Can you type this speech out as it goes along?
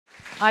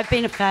I've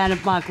been a fan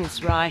of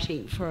Michael's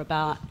writing for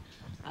about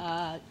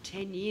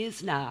 10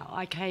 years now.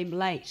 I came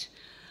late.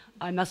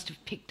 I must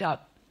have picked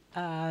up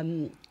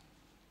Live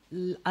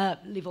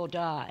or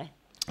Die.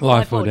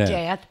 Life or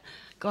Death.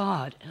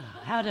 God,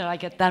 how did I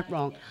get that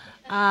wrong?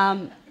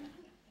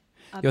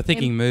 You're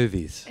thinking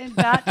movies.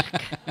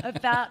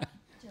 About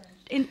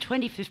in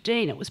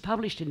 2015. It was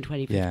published in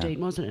 2015,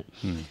 wasn't it?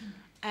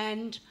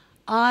 And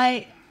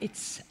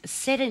it's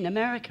set in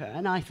America,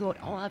 and I thought,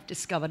 I've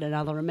discovered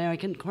another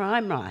American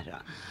crime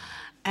writer.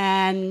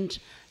 And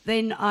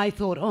then I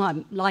thought,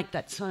 I like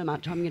that so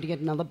much, I'm going to get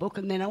another book.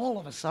 And then all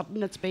of a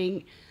sudden it's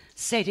being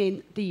set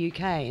in the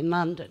UK, in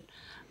London.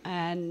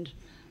 And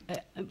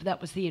that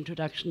was the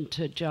introduction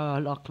to Joe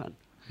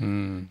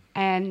O'Loughlin.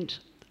 And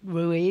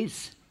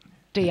Ruiz,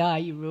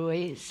 D.R.U.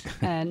 Ruiz,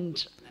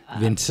 and...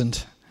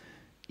 Vincent.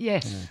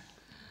 Yes.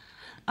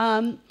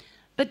 Yeah.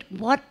 But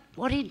what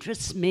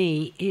interests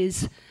me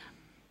is,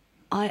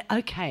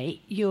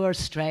 you're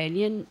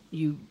Australian,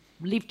 you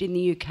lived in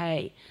the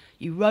UK,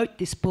 you wrote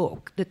this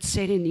book that's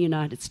set in the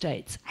United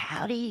States.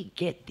 How do you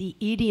get the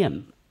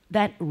idiom,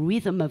 that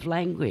rhythm of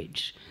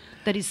language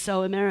that is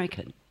so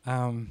American?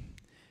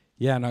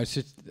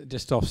 It's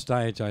just off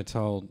stage I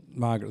told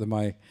Margaret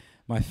that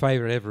my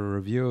favourite ever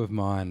review of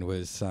mine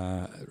was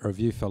a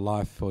review for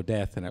Life or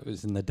Death, and it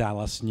was in the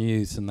Dallas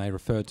News, and they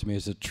referred to me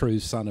as a true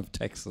son of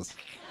Texas.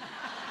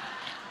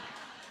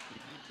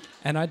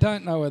 And I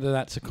don't know whether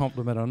that's a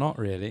compliment or not,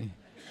 really.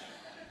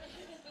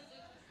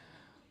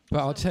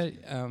 But I'll tell you.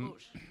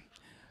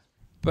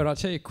 I'll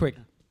tell you a quick.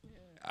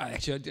 I'll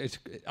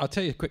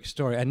tell you a quick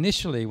story.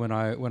 Initially, when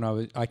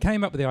I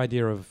came up with the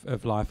idea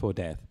of Life or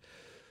Death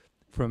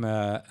from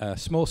a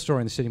small story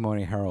in the Sydney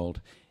Morning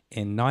Herald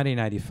in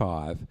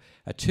 1985,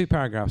 a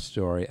 2-paragraph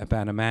story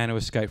about a man who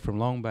escaped from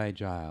Long Bay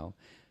Jail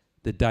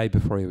the day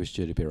before he was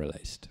due to be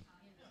released.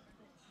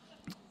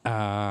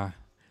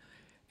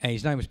 And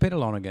his name was Peter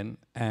Lonergan,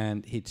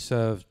 and he'd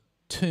served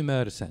 2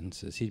 murder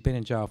sentences. He'd been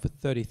in jail for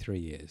 33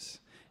 years,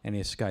 and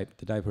he escaped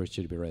the day before he was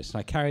due to be released. And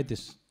I carried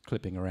this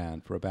clipping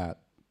around for about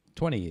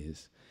 20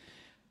 years.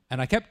 And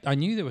I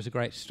knew there was a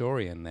great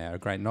story in there, a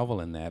great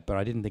novel in there, but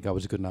I didn't think I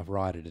was a good enough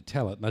writer to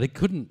tell it. And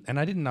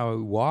I didn't know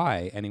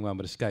why anyone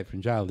would escape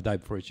from jail the day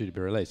before he was due to be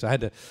released. So I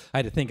had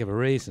to think of a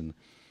reason.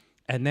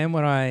 And then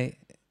when I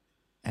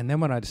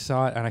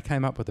decided, and I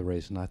came up with a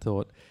reason, I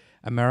thought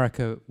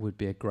America would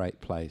be a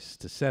great place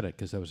to set it,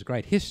 because there was a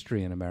great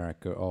history in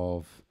America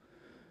of,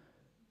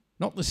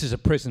 not this is a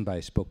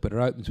prison-based book, but it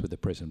opens with a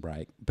prison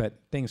break, but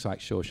things like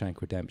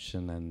Shawshank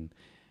Redemption and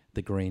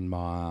The Green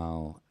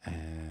Mile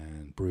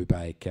and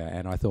Brubaker,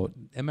 and I thought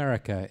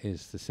America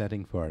is the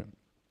setting for it.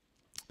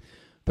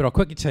 But I'll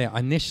quickly tell you,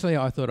 initially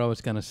I thought I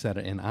was going to set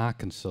it in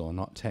Arkansas,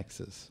 not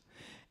Texas.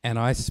 And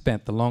I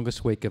spent the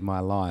longest week of my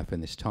life in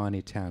this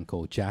tiny town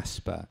called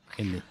Jasper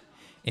in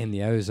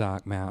the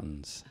Ozark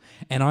Mountains.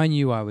 And I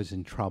knew I was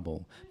in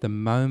trouble the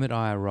moment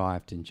I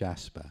arrived in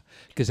Jasper,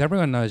 because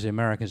everyone knows the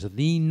Americans are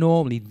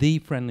normally the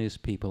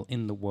friendliest people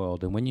in the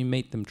world. And when you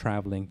meet them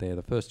traveling, they're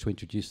the first to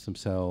introduce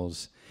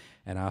themselves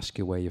and ask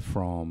you where you're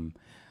from.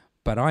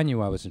 But I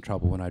knew I was in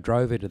trouble when I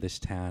drove into this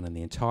town and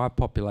the entire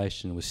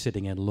population was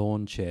sitting in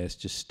lawn chairs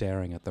just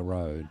staring at the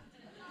road,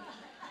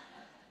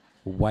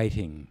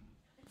 waiting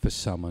for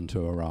someone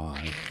to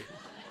arrive.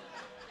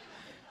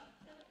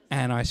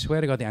 And I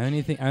swear to God, the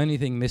only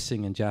thing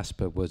missing in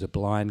Jasper was a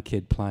blind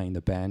kid playing the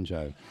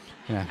banjo.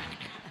 You know.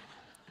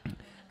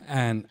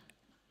 And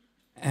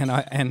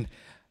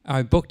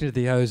I booked at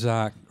the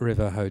Ozark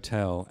River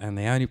Hotel, and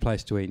the only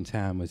place to eat in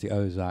town was the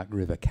Ozark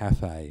River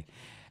Cafe.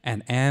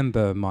 And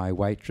Amber, my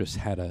waitress,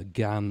 had a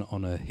gun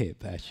on her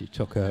hip as she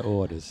took her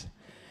orders.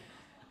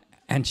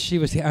 And she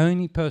was the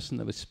only person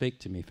that would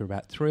speak to me for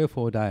about 3 or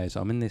 4 days.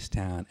 I'm in this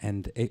town,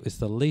 and it was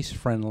the least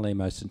friendly,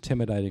 most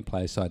intimidating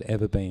place I'd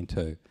ever been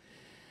to.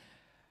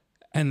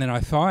 And then I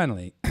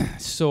finally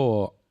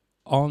saw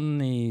on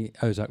the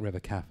Ozark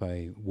River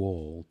Cafe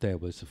wall, there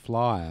was a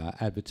flyer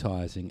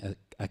advertising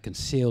a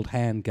concealed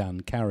handgun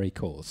carry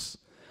course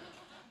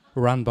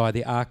run by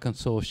the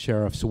Arkansas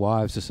Sheriff's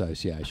Wives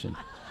Association.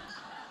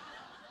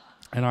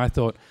 And I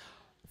thought,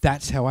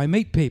 that's how I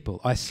meet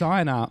people. I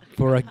sign up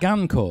for a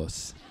gun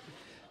course.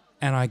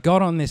 And I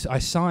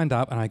signed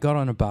up and I got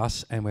on a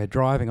bus, and we're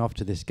driving off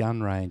to this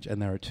gun range, and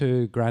there are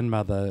 2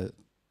 grandmothers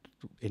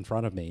in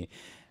front of me.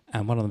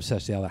 And one of them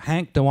says to the other,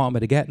 "Hank don't want me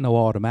to get no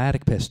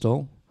automatic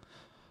pistol."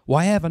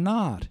 "Why ever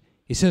not?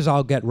 He says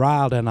I'll get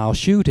riled and I'll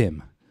shoot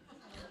him."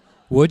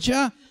 "Would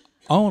ya?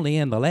 Only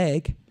in the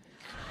leg."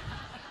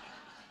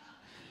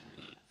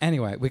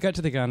 Anyway, we go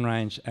to the gun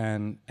range,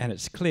 and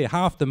it's clear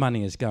half the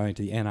money is going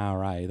to the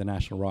NRA, the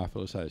National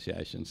Rifle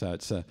Association. So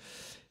it's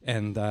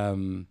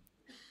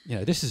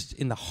this is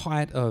in the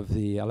height of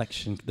the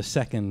election, the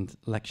second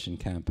election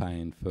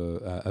campaign for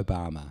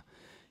Obama.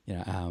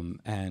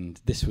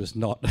 And this was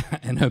not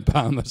an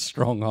Obama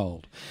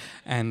stronghold.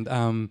 And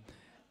I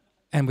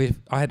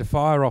had to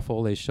fire off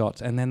all these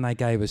shots, and then they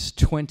gave us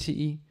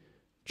 20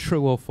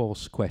 true or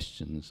false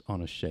questions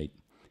on a sheet.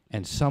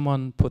 And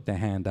someone put their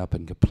hand up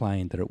and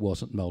complained that it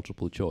wasn't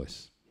multiple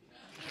choice.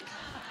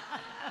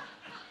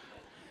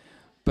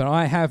 but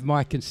I have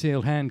my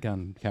concealed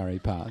handgun carry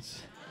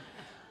pass.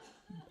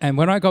 And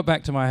when I got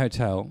back to my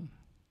hotel,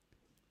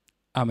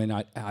 I mean,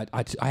 I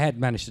had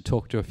managed to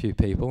talk to a few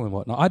people and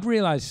whatnot. I'd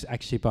realised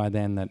actually by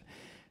then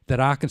that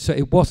Arkansas,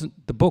 it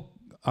wasn't the book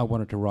I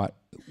wanted to write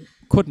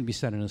couldn't be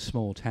set in a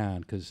small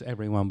town because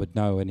everyone would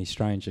know any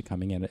stranger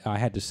coming in. I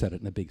had to set it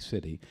in a big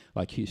city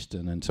like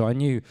Houston, and so I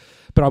knew,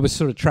 but I was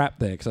sort of trapped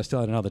there because I still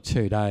had another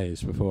 2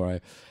 days before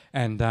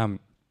but I'm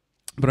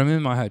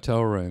in my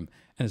hotel room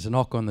and there's a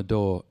knock on the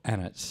door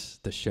and it's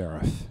the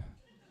sheriff,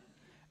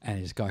 and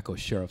he's a guy called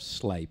Sheriff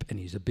Slape, and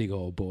he's a big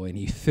old boy and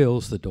he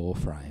fills the door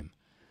frame,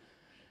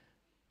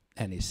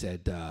 and he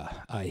said,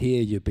 "I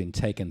hear you've been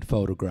taking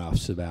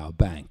photographs of our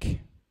bank."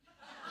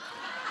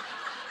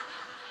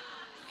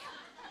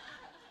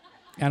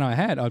 And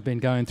I'd been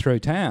going through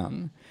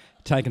town,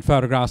 taking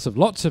photographs of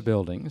lots of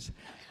buildings,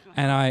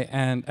 and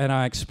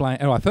I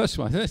explained. My first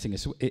thing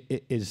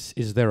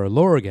is there a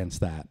law against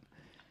that?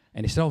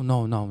 And he said, "Oh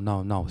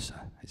no, sir."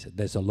 He said,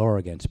 "There's a law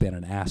against being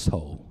an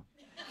asshole."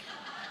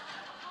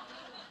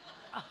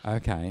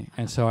 Okay,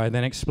 and so I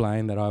then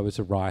explained that I was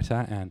a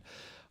writer and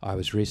I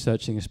was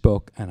researching this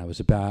book, and it was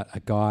about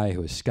a guy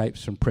who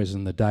escapes from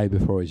prison the day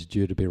before he's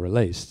due to be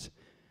released.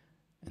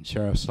 And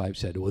Sheriff Slape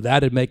said, "Well,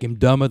 that'd make him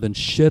dumber than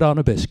shit on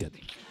a biscuit."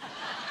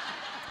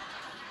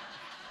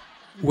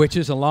 Which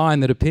is a line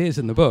that appears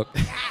in the book.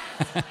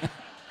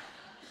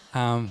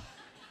 And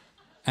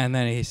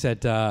then he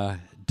said,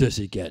 "Does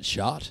he get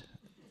shot?"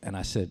 And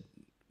I said,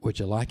 "Would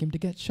you like him to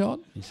get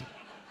shot?" He said,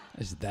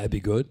 "That'd be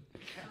good."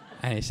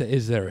 And he said,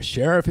 "Is there a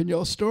sheriff in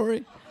your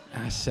story?"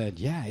 And I said,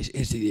 "Yeah,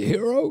 is he the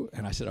hero?"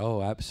 And I said,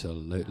 "Oh,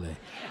 absolutely."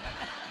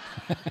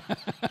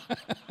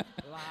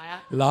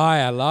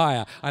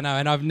 Liar. I know,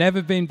 and I've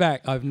never been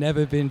back.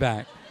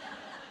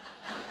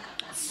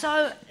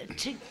 So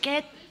to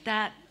get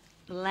that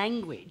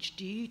language,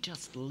 do you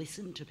just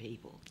listen to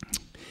people?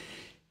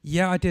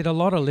 Yeah, I did a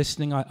lot of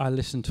listening. I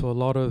listened to a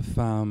lot of...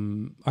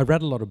 I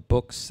read a lot of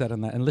books set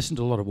on that, and listened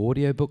to a lot of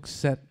audiobooks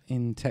set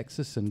in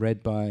Texas and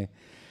read by...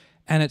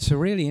 And it's a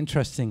really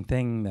interesting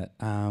thing that...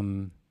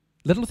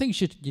 little things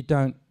you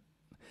don't...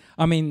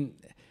 I mean...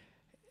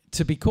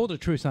 To be called a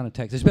true son of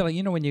Texas, well,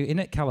 you know, when you're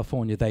in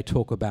California, they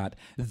talk about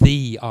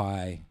the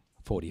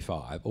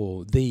I-45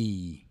 or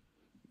they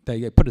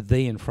put a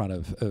 "the" in front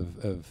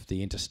of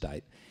the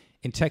interstate.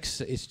 In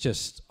Texas, it's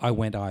just I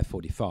went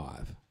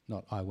I-45,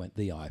 not I went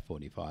the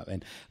I-45.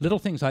 And little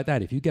things like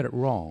that, if you get it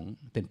wrong,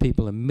 then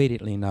people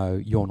immediately know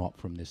you're not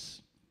from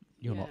this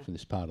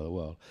part of the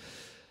world.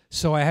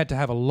 So I had to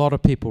have a lot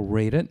of people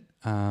read it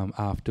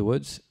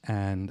afterwards,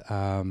 and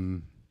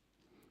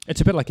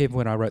it's a bit like even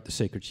when I wrote The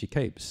Secret She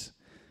Keeps,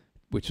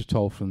 which was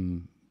told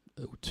from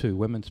two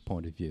women's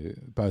point of view,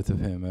 both of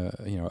whom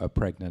are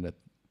pregnant at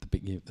the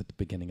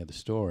beginning of the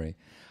story.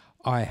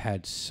 I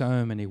had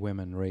so many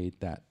women read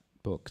that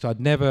book. So I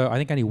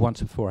think only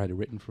once before I had it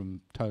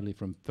written totally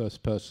from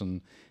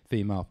first-person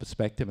female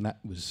perspective, and that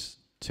was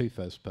two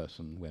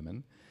first-person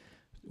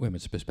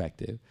women's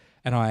perspective.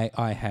 And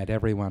I had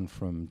everyone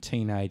from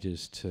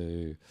teenagers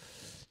to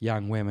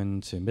young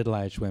women to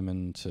middle-aged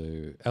women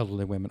to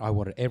elderly women. I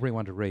wanted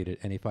everyone to read it,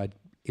 and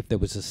if there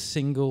was a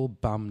single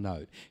bum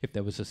note, if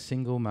there was a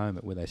single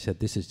moment where they said,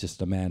 "This is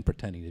just a man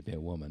pretending to be a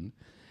woman,"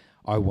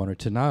 I wanted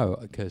to know,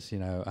 because,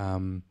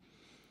 and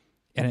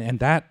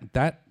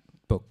that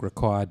book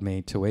required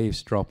me to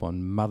eavesdrop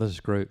on mothers'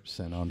 groups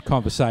and on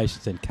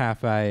conversations in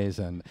cafes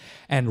and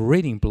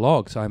reading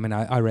blogs. I mean,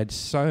 I read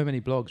so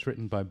many blogs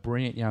written by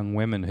brilliant young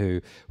women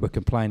who were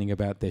complaining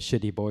about their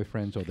shitty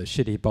boyfriends or their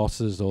shitty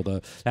bosses or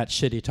that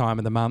shitty time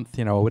of the month,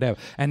 or whatever.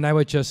 And they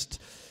were just...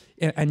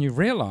 And you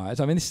realise,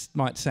 I mean, this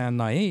might sound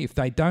naive,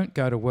 they don't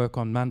go to work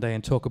on Monday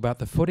and talk about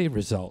the footy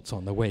results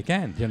on the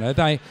weekend.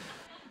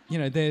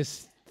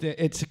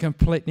 It's a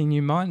completely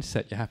new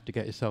mindset you have to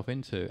get yourself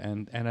into,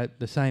 and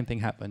the same thing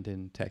happened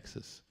in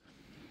Texas.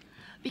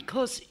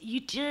 Because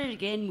you did it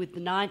again with The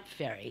Night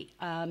Ferry,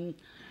 and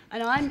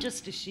I'm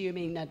just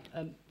assuming that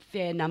a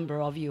fair number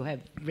of you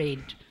have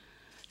read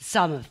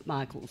some of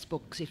Michael's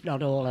books, if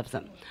not all of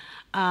them.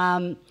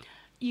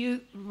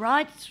 You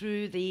write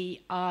through the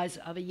eyes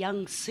of a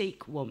young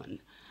Sikh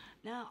woman.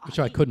 Now, which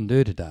I couldn't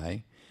do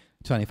today.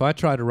 Tony, if I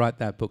try to write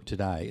that book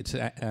today,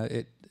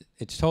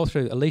 it's told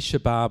through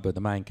Alicia Barber,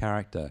 the main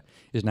character,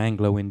 is an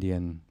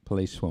Anglo-Indian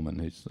policewoman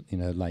who's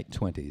in her late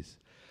 20s.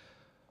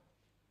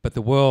 But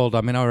the world, I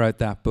mean, I wrote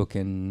that book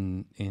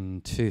in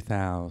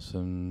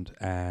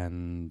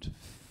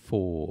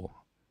 2004.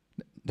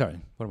 No,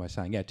 what am I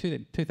saying? Yeah,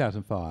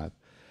 2005.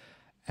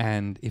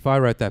 And if I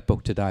wrote that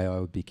book today,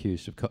 I would be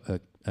accused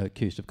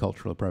of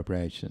cultural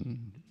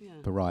appropriation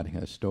for writing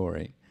her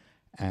story.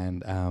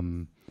 And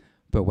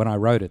but when I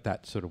wrote it,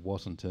 that sort of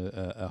wasn't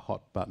a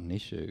hot button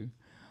issue.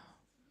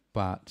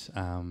 But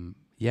I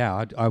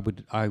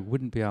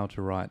wouldn't be able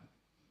to write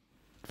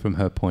from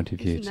her point of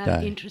view today. Isn't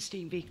that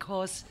interesting?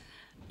 Because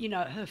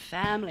her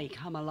family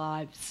come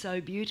alive so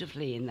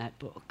beautifully in that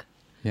book.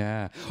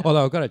 Yeah.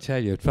 Although I've got to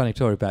tell you a funny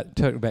story about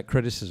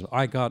criticism.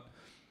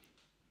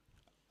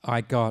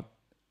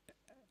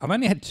 I've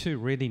only had 2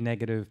 really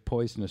negative,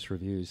 poisonous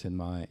reviews in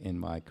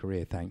my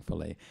career,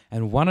 thankfully.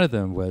 And one of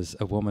them was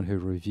a woman who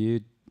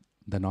reviewed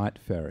The Night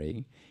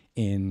Ferry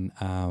in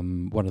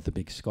one of the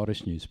big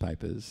Scottish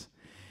newspapers.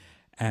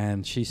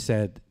 And she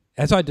said,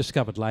 as I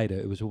discovered later,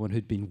 it was a woman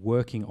who'd been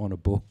working on a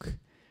book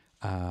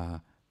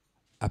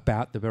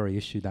about the very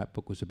issue that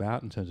book was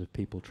about, in terms of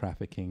people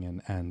trafficking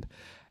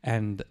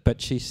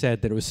but she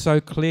said that it was so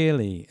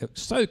clearly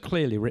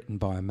written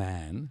by a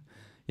man,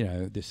 you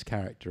know, this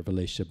character of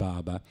Alicia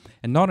Barber,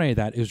 and not only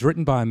that, it was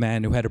written by a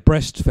man who had a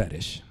breast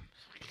fetish.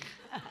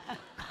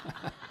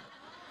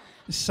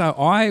 So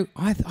I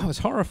was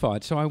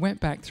horrified. So I went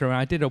back through and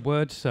I did a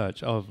word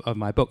search of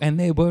my book, and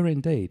there were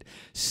indeed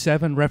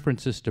 7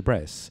 references to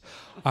breasts.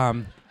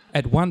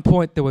 At one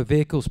point, there were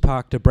vehicles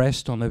parked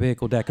abreast on the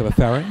vehicle deck of a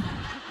ferry.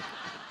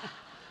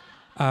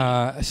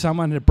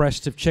 Someone had a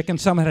breast of chicken.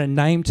 Someone had a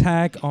name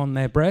tag on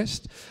their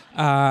breast.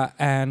 Someone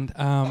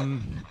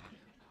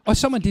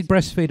did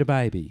breastfeed a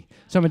baby.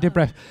 Someone did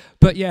breast.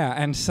 But yeah,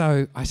 and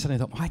so I suddenly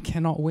thought, I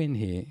cannot win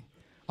here.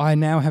 I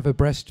now have a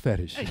breast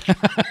fetish.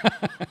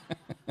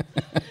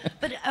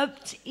 But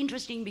it's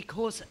interesting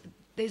because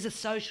there's a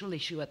social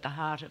issue at the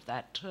heart of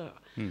that too.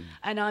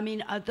 And I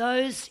mean, are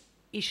those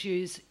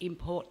issues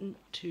important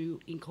to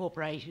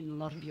incorporate in a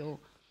lot of your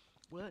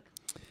work?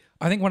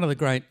 I think one of the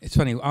great... It's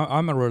funny,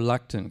 I'm a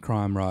reluctant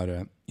crime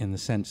writer in the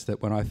sense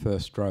that when I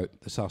first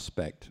wrote The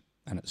Suspect,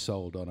 and it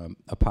sold on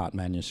a part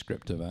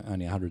manuscript of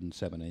only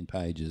 117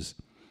 pages,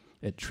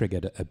 it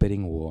triggered a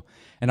bidding war.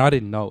 And I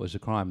didn't know it was a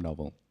crime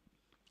novel,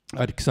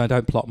 because I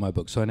don't plot my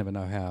books, so I never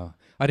know how...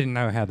 I didn't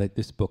know how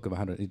this book of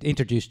 100... It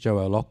introduced Joe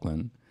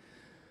O'Loughlin,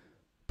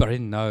 but I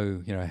didn't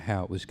know, you know,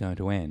 how it was going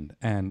to end.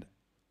 And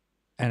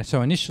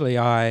so initially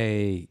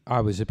I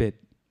was a bit...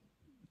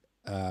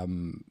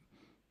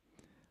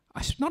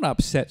 not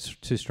upset's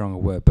too strong a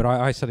word, but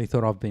I suddenly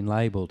thought I've been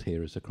labelled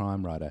here as a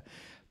crime writer.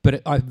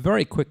 But I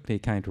very quickly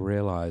came to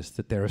realise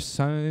that there are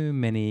so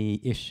many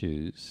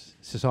issues,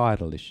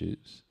 societal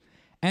issues,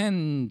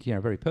 and, you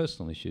know, very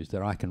personal issues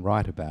that I can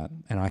write about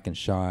and I can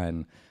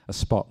shine a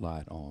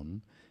spotlight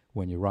on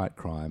when you write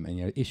crime. And,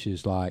 you know,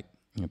 issues like,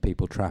 you know,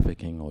 people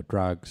trafficking or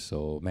drugs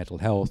or mental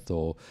health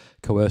or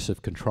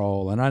coercive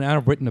control. And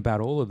I've written about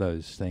all of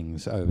those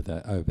things over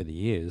the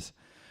years.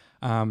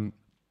 And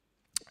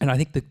I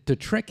think the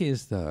trick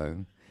is,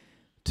 though,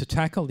 to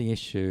tackle the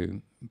issue,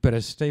 but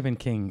as Stephen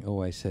King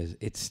always says,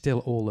 it's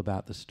still all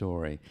about the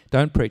story.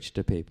 Don't preach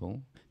to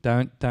people.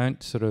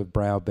 Don't sort of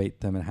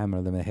browbeat them and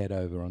hammer them head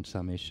over on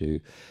some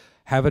issue.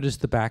 Have it as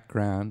the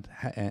background,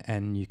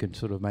 and you can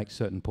sort of make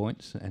certain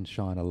points and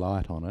shine a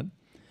light on it.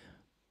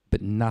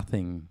 But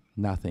nothing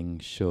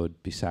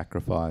should be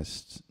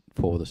sacrificed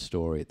for the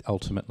story.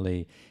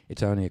 Ultimately,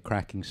 it's only a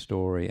cracking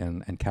story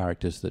and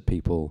characters that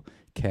people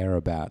care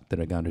about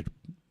that are going to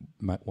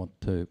want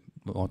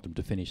them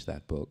to finish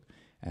that book,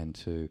 and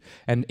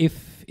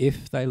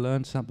if they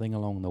learn something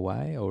along the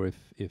way, or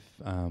if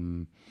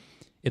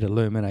it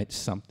illuminates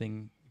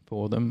something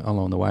for them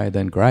along the way,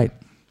 then great.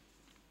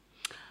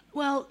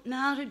 Well,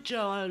 now to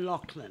Joe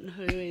O'Loughlin,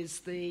 who is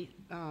the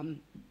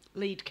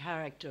lead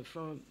character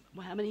from,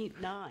 how many?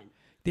 9?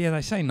 Yeah,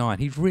 they say 9.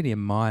 He's really a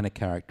minor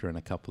character in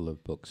a couple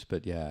of books,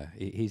 but yeah,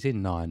 he's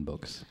in 9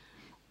 books.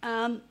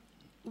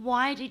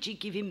 Why did you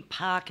give him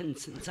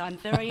Parkinson's? I'm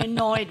very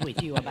annoyed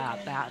with you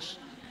about that.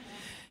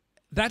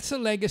 That's a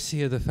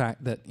legacy of the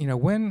fact that, you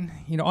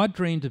know, I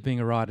dreamed of being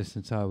a writer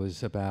since I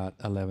was about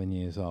 11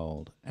 years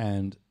old,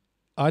 and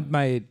I'd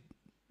made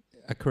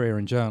a career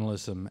in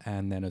journalism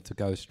and then as a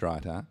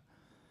ghostwriter.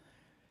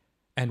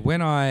 And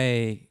when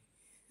I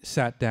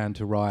sat down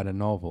to write a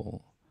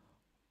novel,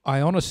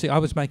 I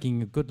was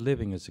making a good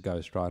living as a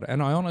ghostwriter,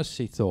 and I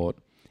honestly thought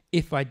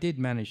if I did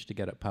manage to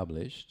get it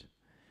published,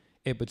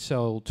 it would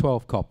sell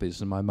 12 copies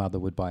and my mother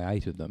would buy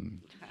 8 of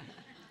them.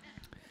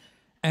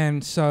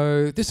 And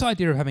so this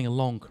idea of having a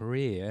long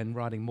career and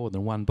writing more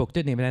than one book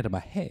didn't even enter my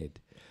head.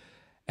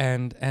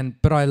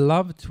 But I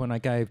loved when I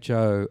gave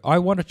Joe... I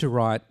wanted to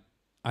write,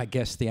 I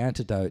guess, the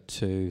antidote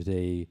to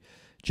the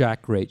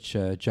Jack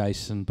Reacher,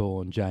 Jason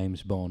Bourne,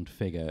 James Bond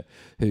figure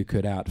who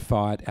could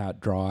outfight,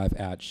 outdrive,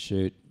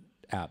 outshoot,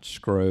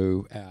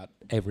 outscrew, out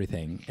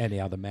everything, any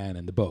other man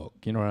in the book.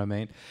 You know what I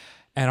mean?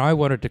 And I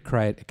wanted to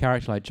create a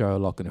character like Joe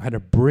O'Loughlin who had a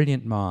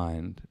brilliant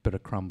mind but a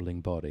crumbling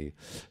body,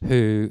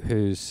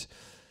 who's...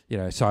 You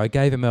know, so I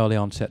gave him early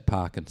onset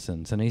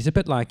Parkinson's, and he's a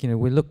bit like, you know,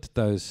 we looked at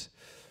those...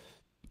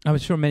 I'm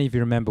sure many of you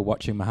remember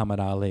watching Muhammad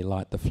Ali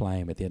light the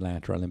flame at the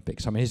Atlanta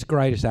Olympics. I mean, he's the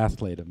greatest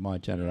athlete of my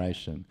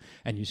generation,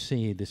 and you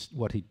see this,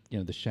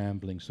 the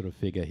shambling sort of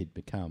figure he'd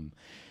become.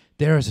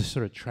 There is a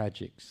sort of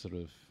tragedy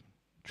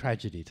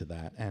to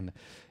that, and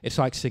it's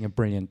like seeing a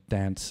brilliant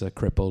dancer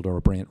crippled, or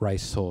a brilliant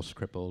racehorse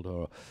crippled,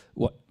 or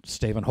what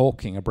Stephen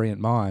Hawking, a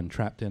brilliant mind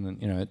trapped in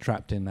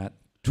that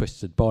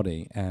twisted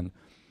body. And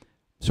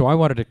so I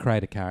wanted to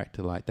create a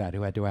character like that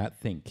who had to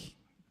outthink,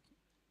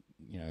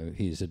 you know,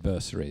 his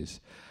adversaries.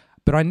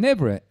 But I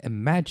never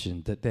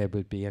imagined that there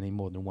would be any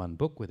more than one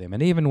book with him.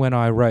 And even when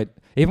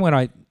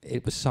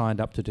it was signed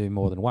up to do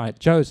more than one,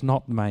 Joe's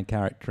not the main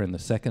character in the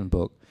second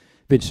book,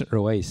 Vincent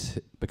Ruiz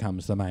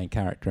becomes the main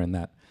character in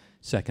that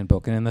second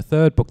book. And in the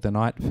third book, The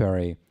Night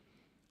Ferry,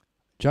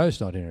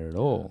 Joe's not in it at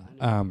all.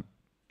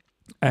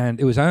 And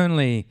it was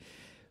only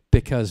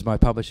because my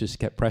publishers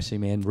kept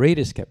pressing me and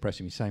readers kept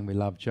pressing me saying, we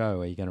love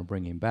Joe, are you going to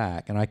bring him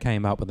back? And I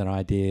came up with an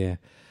idea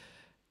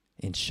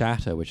in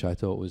Shatter, which I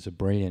thought was a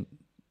brilliant,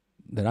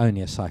 that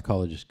only a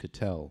psychologist could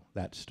tell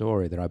that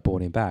story, that I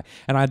brought him back.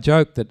 And I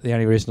joked that the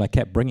only reason I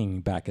kept bringing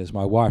him back is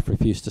my wife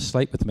refused to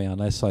sleep with me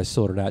unless I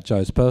sorted out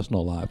Joe's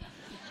personal life.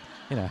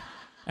 You know.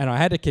 And I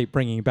had to keep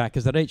bringing him back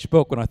because at each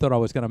book, when I thought I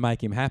was going to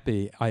make him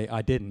happy,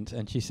 I didn't.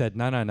 And she said,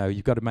 no,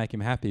 you've got to make him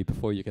happy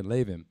before you can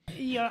leave him.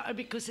 Yeah,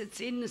 because it's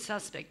in The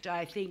Suspect,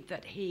 I think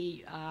that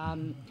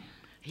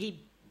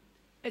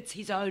it's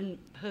his own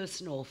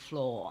personal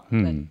flaw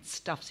that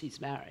stuffs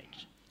his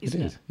marriage, isn't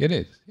it? It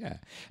is, yeah.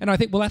 And I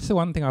think, well, that's the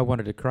one thing I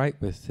wanted to create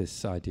with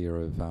this idea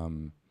of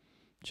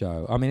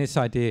Joe. I mean, this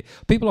idea,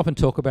 people often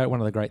talk about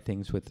one of the great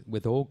things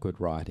with all good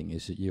writing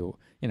is that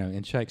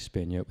in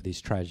Shakespeare, with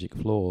these tragic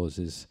flaws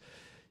is,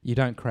 you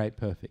don't create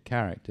perfect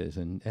characters,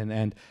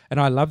 and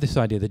I love this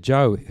idea that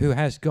Joe, who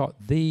has got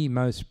the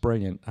most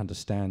brilliant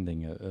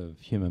understanding of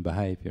human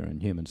behaviour and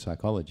human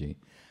psychology,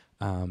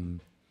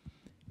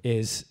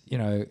 is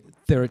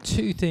there are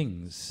two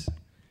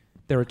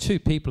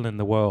people in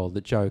the world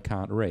that Joe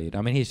can't read.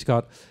 I mean, he's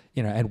got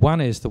and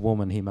one is the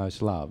woman he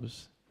most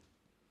loves.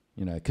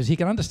 Because he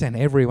can understand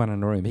everyone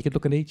in the room. He could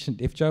look at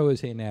if Joe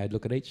was here now, he'd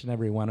look at each and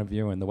every one of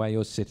you and the way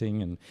you're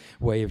sitting and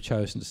where you've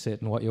chosen to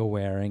sit and what you're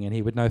wearing, and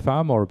he would know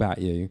far more about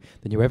you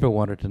than you ever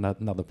wanted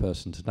another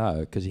person to know,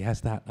 because he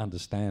has that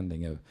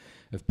understanding of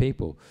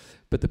people.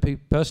 But the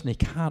person he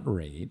can't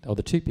read, or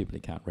the two people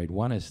he can't read,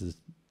 one is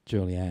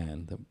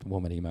Julianne, the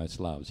woman he most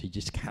loves. He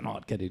just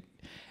cannot get it.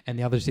 And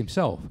the other is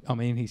himself. I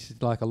mean, he's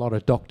like a lot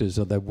of doctors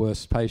are their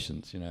worst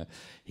patients,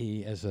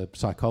 He, as a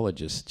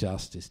psychologist,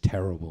 just is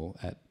terrible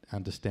at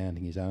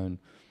understanding his own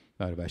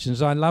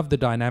motivations. I love the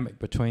dynamic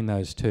between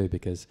those two,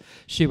 because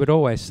she would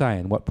always say,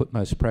 and what put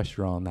most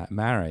pressure on that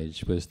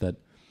marriage was that,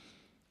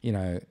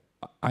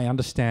 I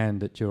understand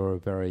that you're a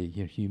very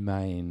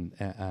humane,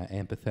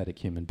 empathetic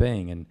human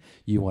being and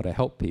you want to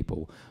help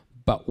people,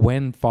 but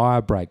when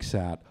fire breaks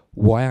out,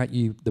 why aren't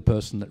you the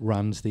person that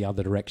runs the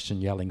other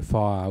direction yelling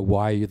fire?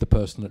 Why are you the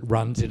person that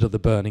runs into the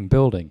burning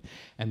building?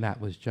 And that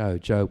was Joe.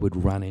 Joe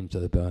would run into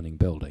the burning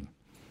building.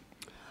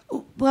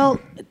 Well,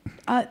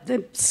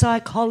 the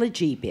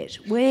psychology bit,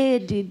 where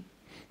did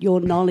your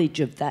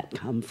knowledge of that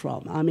come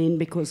from? I mean,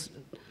 because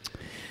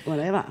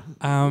whatever.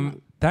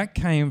 That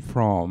came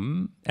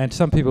from, and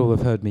some people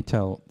have heard me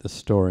tell the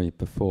story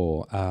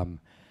before. I'm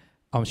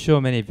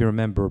sure many of you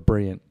remember a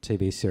brilliant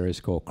TV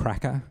series called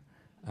Cracker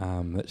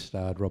that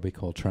starred Robbie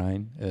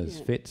Coltrane as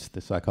Fitz,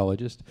 the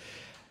psychologist.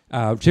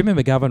 Jimmy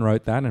McGovern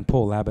wrote that, and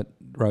Paul Abbott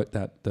wrote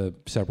that,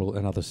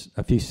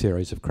 a few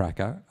series of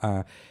Cracker.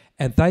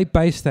 And they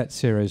based that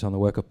series on the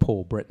work of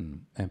Paul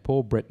Britton. And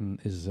Paul Britton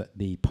is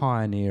the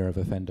pioneer of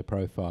offender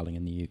profiling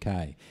in the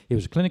UK. He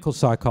was a clinical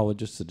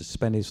psychologist that had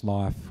spent his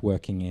life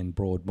working in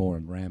Broadmoor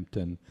and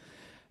Rampton,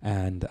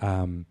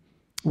 and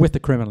with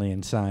the criminally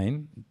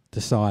insane,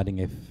 deciding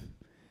if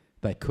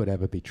they could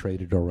ever be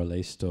treated or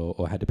released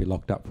or had to be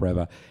locked up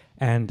forever.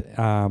 And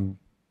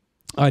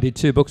I did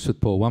 2 books with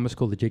Paul. One was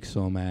called The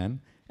Jigsaw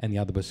Man, and the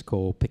other was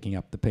called Picking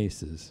Up the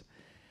Pieces.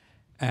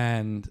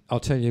 And I'll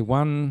tell you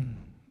one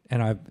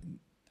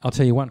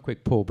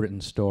quick Paul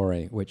Britton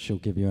story, which will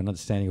give you an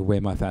understanding of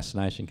where my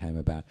fascination came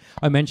about.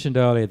 I mentioned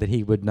earlier that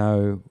he would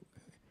know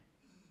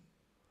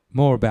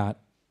more about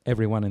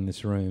everyone in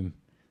this room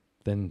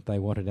than they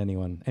wanted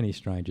any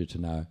stranger to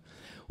know.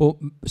 Well,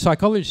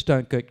 psychologists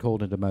don't get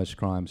called into most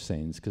crime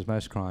scenes because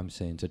most crime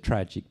scenes are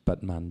tragic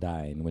but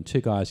mundane. When 2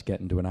 guys get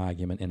into an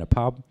argument in a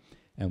pub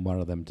and one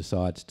of them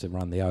decides to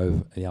run the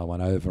other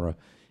one over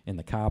in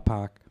the car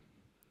park,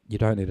 you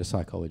don't need a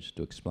psychologist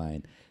to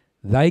explain.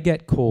 They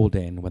get called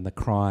in when the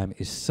crime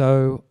is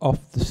so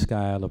off the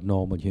scale of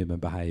normal human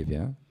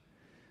behaviour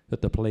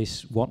that the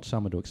police want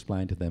someone to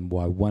explain to them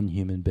why one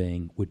human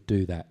being would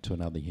do that to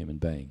another human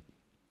being.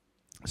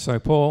 So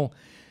Paul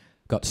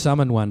got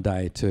summoned one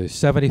day to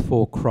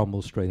 74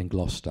 Cromwell Street in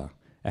Gloucester,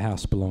 a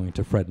house belonging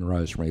to Fred and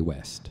Rosemary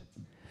West,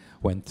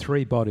 when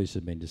 3 bodies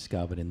had been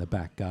discovered in the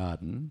back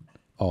garden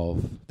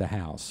of the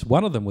house.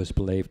 One of them was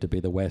believed to be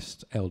the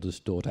West's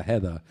eldest daughter,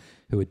 Heather,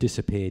 who had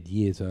disappeared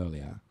years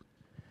earlier.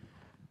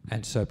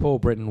 And so Paul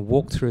Britton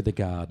walked through the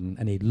garden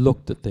and he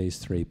looked at these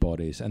 3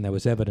 bodies, and there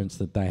was evidence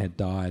that they had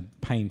died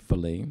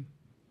painfully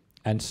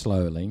and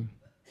slowly.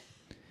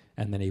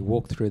 And then he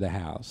walked through the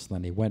house,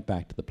 then he went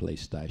back to the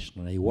police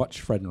station and he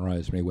watched Fred and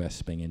Rosemary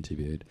West being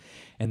interviewed,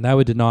 and they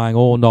were denying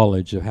all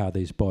knowledge of how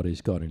these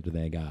bodies got into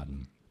their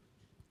garden.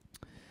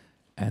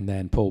 And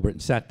then Paul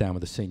Britton sat down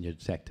with the senior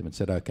detective and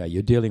said, okay,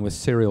 you're dealing with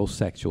serial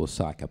sexual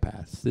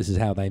psychopaths. This is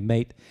how they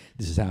meet.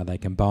 This is how they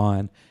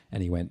combine.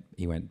 And he went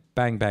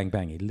bang, bang,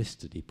 bang. He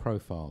listed, he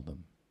profiled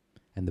them.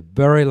 And the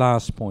very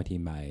last point he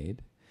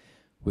made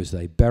was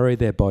they bury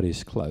their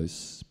bodies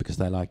close because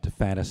they like to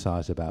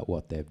fantasize about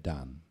what they've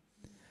done.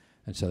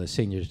 And so the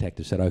senior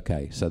detective said,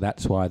 okay, so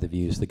that's why they've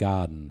used the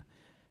garden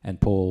And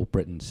Paul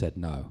Britton said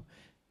no.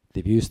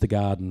 They've used the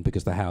garden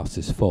because the house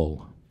is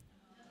full.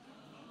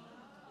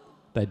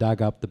 They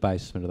dug up the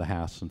basement of the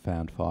house and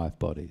found 5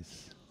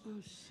 bodies.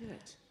 Oh,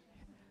 shit.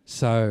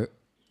 So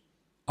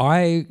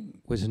I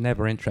was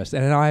never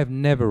interested, and I have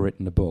never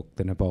written a book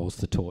that involves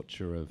the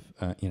torture of,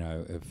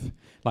 of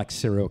like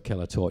serial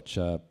killer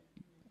torture,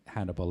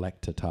 Hannibal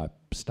Lecter type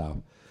stuff.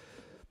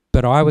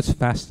 But I was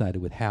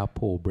fascinated with how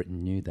Paul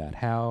Britton knew that,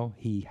 how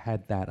he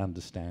had that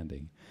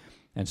understanding.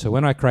 And so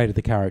when I created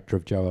the character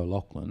of Joe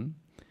O'Loughlin,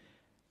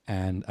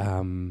 and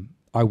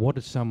I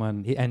wanted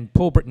someone, and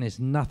Paul Britton is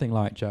nothing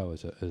like Joe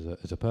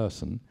as a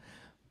person,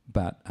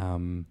 but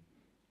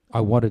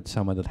I wanted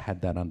someone that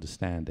had that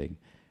understanding.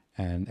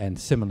 And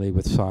similarly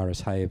with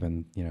Cyrus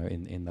Haven,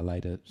 in the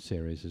later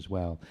series as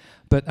well.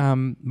 But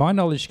my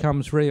knowledge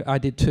comes I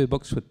did 2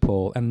 books with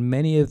Paul, and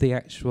many of the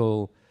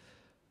actual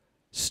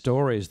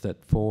stories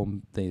that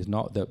form these,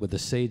 that were the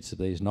seeds of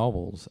these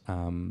novels,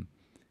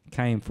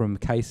 came from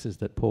cases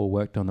that Paul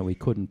worked on that we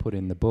couldn't put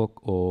in the book,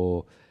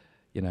 or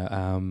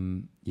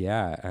and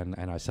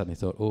I suddenly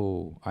thought,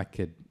 oh, I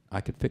could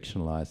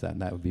fictionalize that,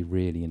 and that would be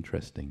really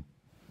interesting.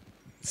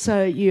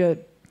 So you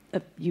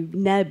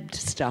nabbed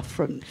stuff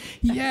from...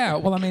 Yeah,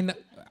 well, I mean,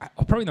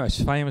 probably the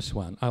most famous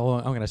one,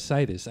 I'm going to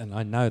say this, and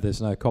I know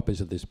there's no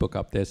copies of this book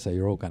up there, so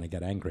you're all going to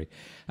get angry.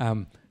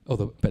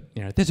 But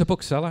there's a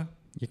bookseller.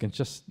 You can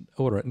just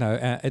order it. No,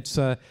 it's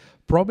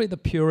probably the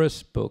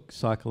purest book,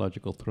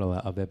 psychological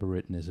thriller I've ever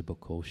written is a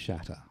book called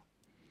Shatter.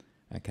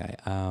 Okay,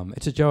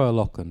 it's a Joe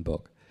O'Loughlin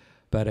book,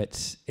 but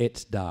it's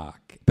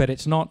dark. But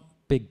it's not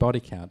big body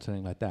count or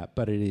anything like that,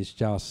 but it is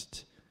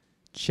just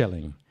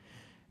chilling.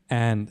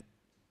 And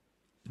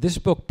this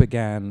book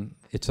began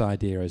its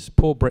idea as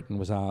Paul Britton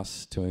was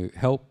asked to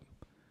help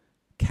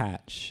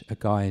catch a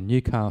guy in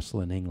Newcastle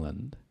in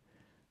England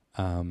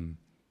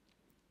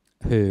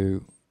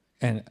who...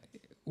 and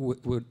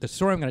the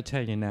story I'm going to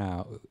tell you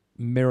now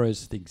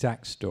mirrors the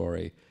exact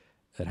story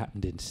that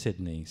happened in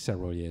Sydney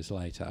several years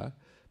later,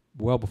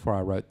 well before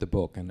I wrote the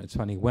book. And it's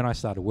funny, when I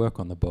started work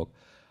on the book,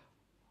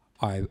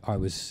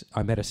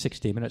 I met a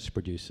 60 Minutes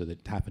producer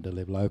that happened to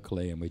live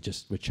locally, and we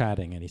just were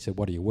chatting, and he said,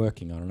 "What are you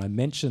working on?" And I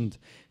mentioned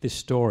this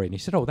story, and he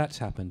said, "Oh, that's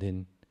happened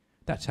in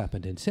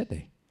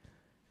Sydney."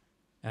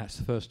 And that's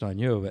the first I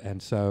knew of it,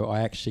 and so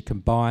I actually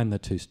combined the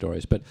 2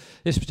 stories. But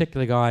this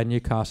particular guy in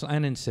Newcastle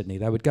and in Sydney,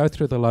 they would go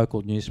through the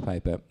local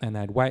newspaper, and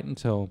they'd wait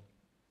until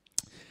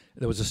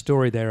there was a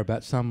story there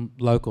about some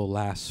local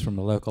lass from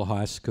a local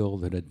high school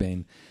that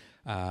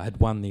had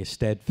won the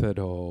Eisteddfod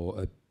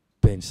or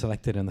been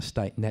selected in the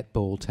state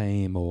netball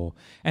team,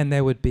 and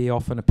there would be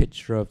often a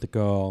picture of the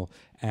girl,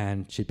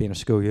 and she'd be in a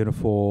school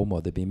uniform,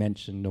 or there'd be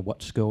mention of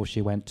what school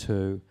she went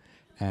to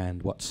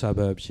and what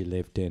suburb she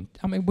lived in.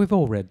 I mean, we've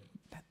all read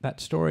that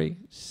story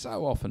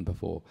so often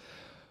before.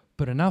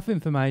 But enough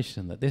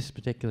information that this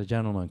particular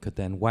gentleman could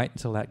then wait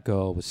until that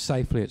girl was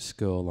safely at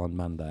school on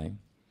Monday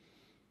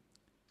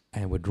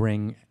and would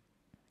ring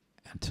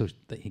until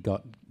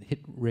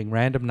ring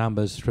random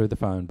numbers through the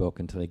phone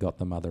book until he got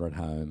the mother at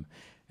home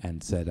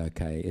and said,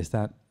 "Okay, is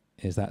that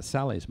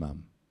Sally's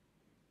mum?"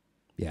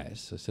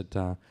 "Yes." I said,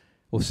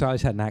 "Well,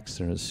 Sally's had an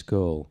accident at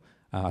school.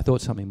 I thought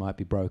something might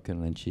be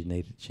broken and she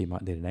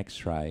might need an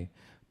X-ray,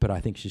 but I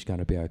think she's going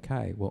to be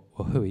okay." Well,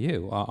 who are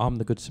you?" "I'm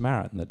the Good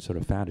Samaritan that sort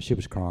of found her. She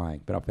was crying,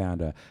 but I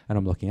found her and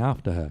I'm looking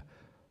after her.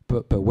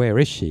 But where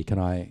is she? Can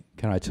I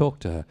talk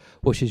to her?"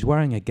 "Well, she's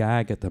wearing a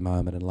gag at the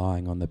moment and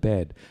lying on the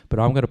bed, but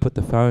I'm going to put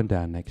the phone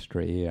down next to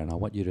her ear and I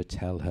want you to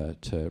tell her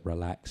to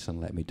relax and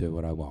let me do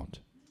what I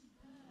want."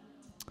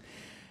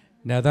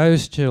 Now,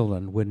 those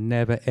children were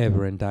never,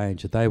 ever in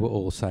danger. They were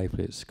all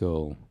safely at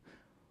school.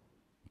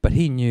 But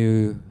he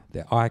knew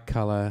their eye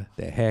colour,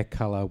 their hair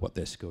colour, what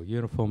their school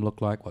uniform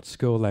looked like, what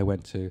school they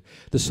went to,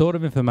 the sort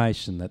of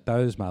information that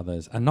those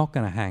mothers are not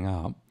going to hang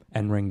up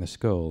and ring the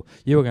school.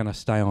 You are going to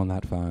stay on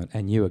that phone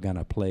and you are going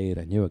to plead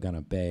and you are going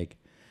to beg.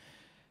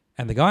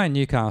 And the guy in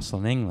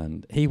Newcastle in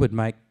England, he would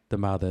make the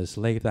mothers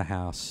leave the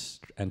house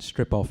and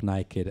strip off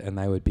naked, and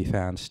they would be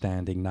found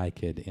standing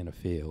naked in a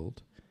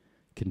field,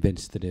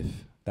 convinced that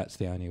if that's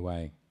the only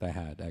way they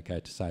had,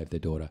 to save their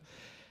daughter.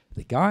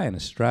 The guy in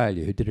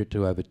Australia who did it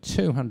to over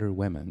 200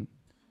 women,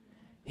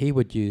 he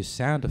would use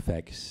sound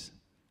effects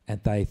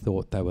and they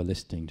thought they were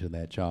listening to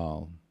their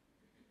child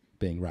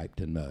being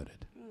raped and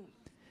murdered.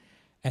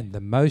 And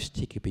the most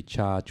he could be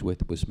charged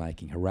with was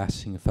making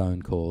harassing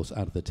phone calls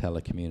under the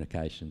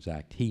Telecommunications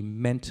Act. He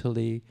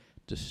mentally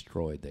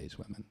destroyed these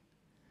women.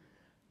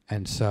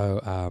 And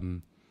so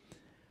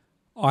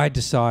I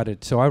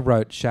decided, so I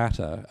wrote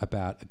Shatter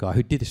about a guy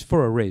who did this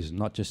for a reason,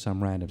 not just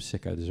some random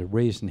sicko. There's a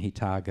reason he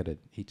targeted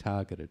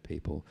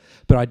people.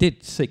 But I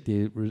did seek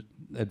the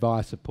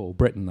advice of Paul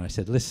Britton. I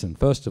said, "Listen,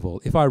 first of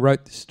all, if I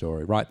wrote this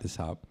story, write this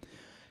up,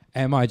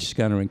 am I just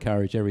going to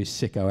encourage every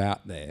sicko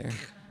out there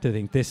to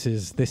think this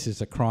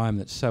is a crime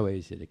that's so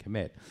easy to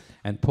commit?"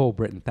 And Paul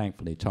Britton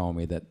thankfully told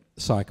me that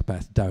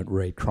psychopaths don't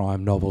read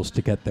crime novels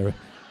to get their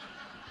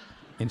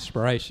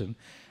inspiration.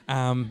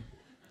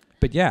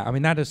 But yeah, I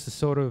mean, that is the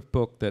sort of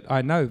book that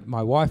I know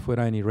my wife would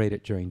only read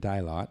it during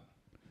daylight.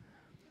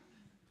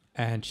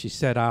 And she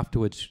said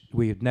afterwards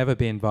we'd never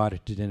be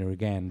invited to dinner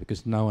again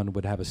because no one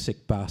would have a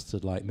sick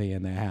bastard like me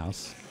in their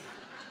house.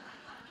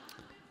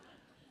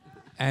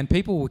 And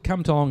people would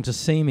come along to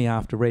see me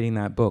after reading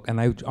that book,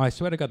 and I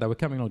swear to God, they were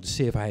coming along to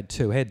see if I had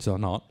two heads or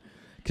not,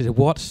 because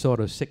what sort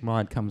of sick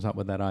mind comes up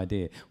with that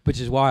idea? Which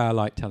is why I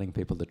like telling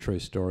people the true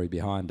story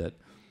behind it.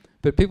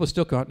 But people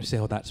still go up and say,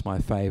 oh, that's my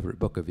favourite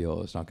book of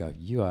yours. And I'll go,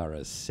 you are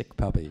a sick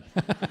puppy.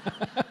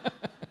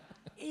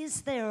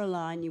 Is there a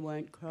line you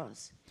won't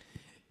cross?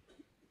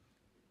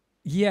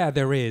 Yeah,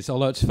 there is.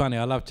 Although it's funny,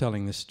 I love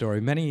telling this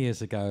story. Many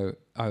years ago,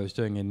 I was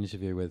doing an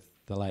interview with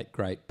the late,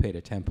 great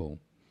Peter Temple.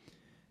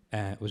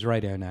 It was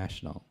Radio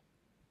National.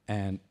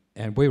 And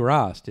we were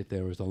asked if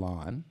there was a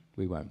line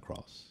we won't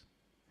cross.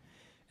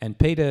 And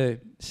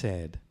Peter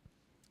said,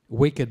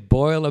 we could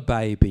boil a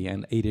baby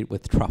and eat it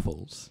with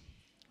truffles,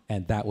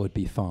 and that would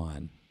be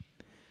fine.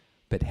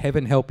 But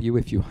heaven help you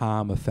if you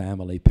harm a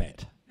family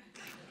pet.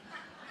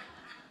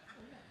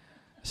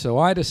 So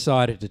I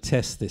decided to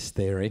test this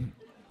theory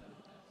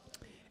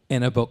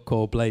in a book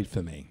called Bleed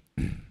For Me.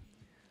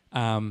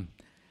 And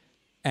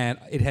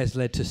it has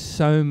led to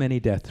so many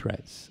death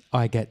threats.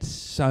 I get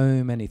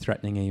so many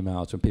threatening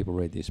emails when people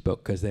read this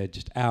book because they're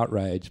just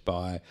outraged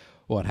by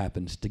what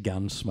happens to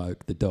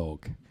Gunsmoke the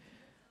dog.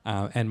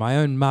 And my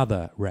own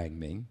mother rang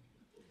me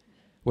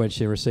when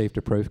she received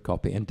a proof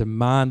copy and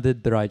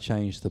demanded that I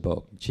change the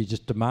book. She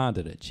just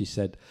demanded it. She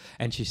said,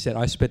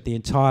 I spent the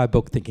entire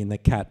book thinking the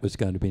cat was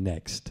going to be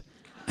next.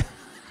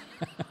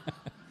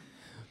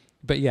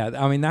 But yeah,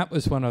 I mean, that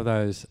was one of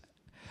those.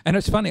 And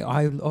it's funny,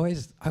 I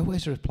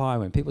always reply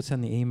when people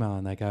send the email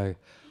and they go,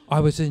 I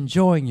was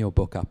enjoying your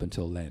book up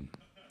until then.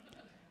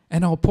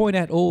 And I'll point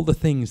out all the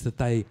things that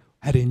they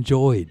had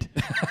enjoyed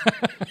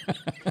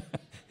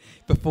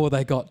before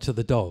they got to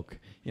the dog,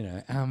 you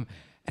know. And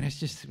it's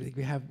just,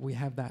 we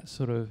have that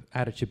sort of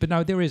attitude. But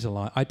no, there is a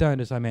line. I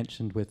don't, as I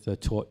mentioned with the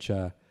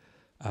torture,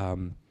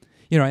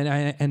 you know,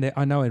 and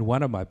I know in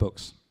one of my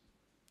books,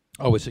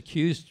 I was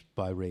accused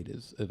by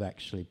readers of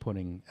actually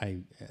putting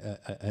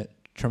a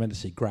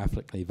tremendously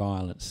graphically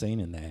violent scene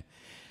in there,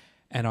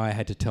 and I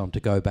had to tell them to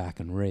go back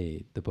and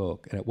read the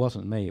book, and it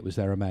wasn't me, it was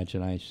their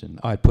imagination.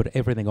 I'd put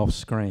everything off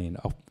screen,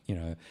 you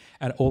know,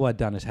 and all I'd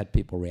done is had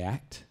people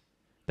react.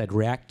 They'd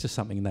react to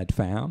something they'd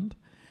found,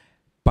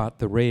 but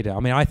the reader, I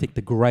mean, I think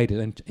the greatest,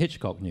 and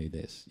Hitchcock knew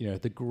this, you know,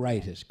 the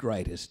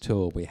greatest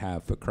tool we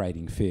have for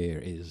creating fear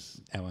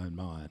is our own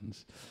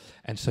minds,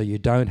 and so you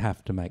don't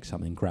have to make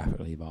something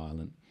graphically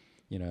violent,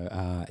 you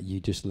know, you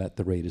just let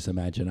the reader's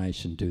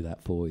imagination do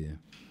that for you.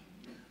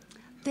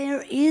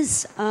 There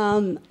is,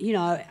 you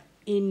know,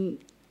 in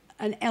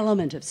an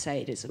element of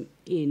sadism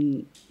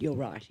in your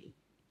writing.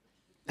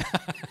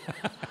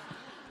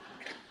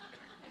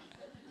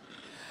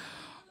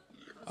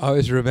 I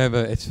always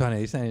remember, it's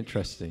funny, it's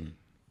interesting.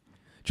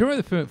 Do you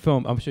remember the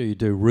film, I'm sure you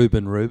do,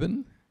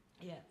 Reuben?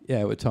 Yeah.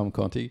 Yeah, with Tom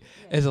Conti. Yeah.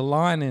 There's a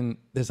line in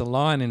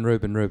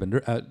Reuben.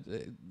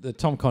 The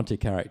Tom Conti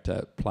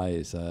character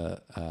plays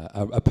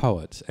a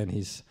poet, and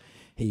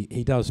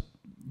he does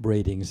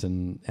readings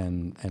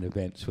and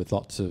events with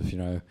lots of, you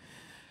know,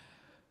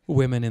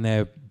 women in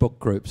their book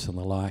groups and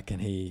the like,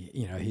 and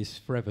he's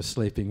forever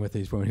sleeping with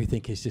these women who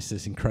think he's just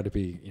this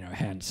incredibly, you know,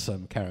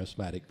 handsome,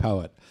 charismatic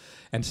poet.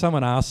 And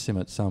someone asks him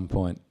at some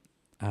point,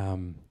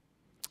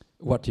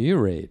 what do you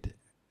read?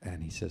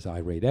 And he says, I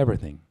read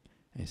everything.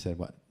 And he said,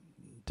 what,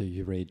 do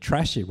you read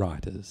trashy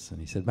writers? And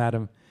he said,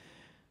 madam,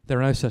 there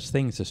are no such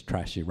things as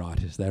trashy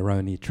writers, there are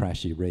only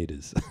trashy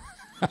readers.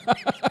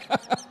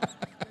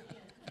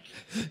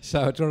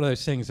 So it's one of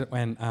those things that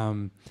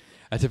when,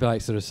 as if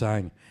like sort of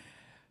saying,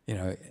 you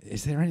know,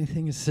 is there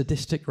anything a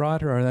sadistic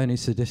writer or only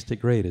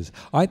sadistic readers?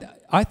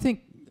 I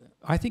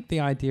think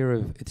the idea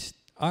of it's.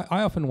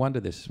 I often wonder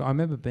this. I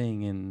remember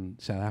being in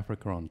South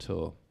Africa on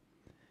tour,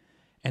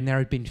 and there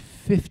had been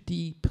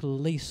 50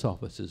 police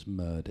officers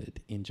murdered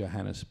in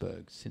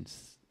Johannesburg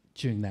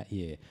during that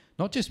year.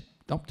 Not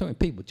talking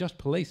people, just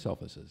police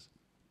officers.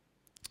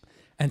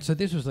 And so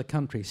this was a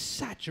country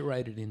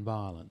saturated in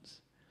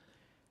violence.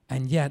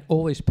 And yet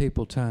all these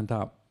people turned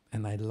up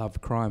and they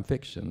loved crime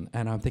fiction.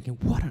 And I'm thinking,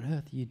 what on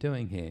earth are you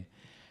doing here?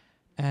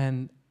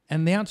 And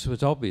the answer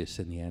was obvious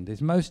in the end,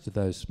 is most of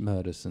those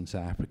murders in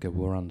South Africa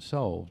were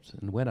unsolved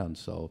and went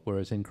unsolved,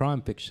 whereas in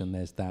crime fiction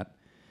there's that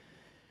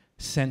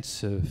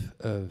sense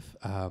of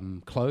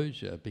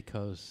closure,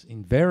 because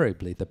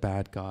invariably the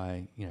bad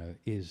guy, you know,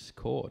 is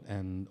caught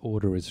and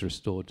order is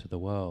restored to the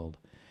world.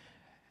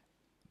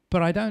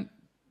 But I don't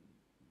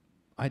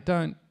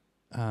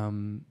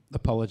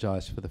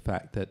apologise for the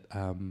fact that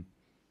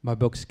my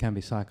books can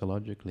be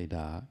psychologically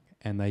dark,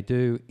 and they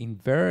do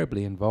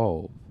invariably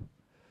involve,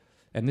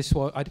 and this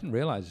was, I didn't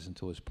realise this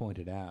until it was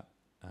pointed out,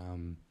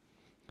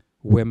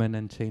 women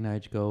and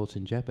teenage girls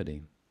in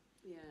jeopardy.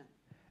 Yeah.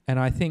 And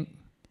I think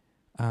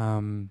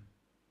the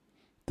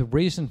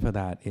reason for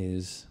that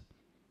is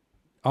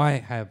I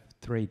have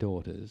 3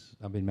 daughters.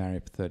 I've been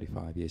married for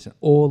 35 years, and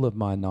all of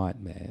my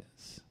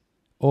nightmares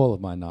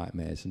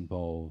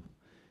involve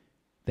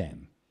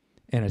them.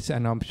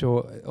 And I'm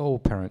sure all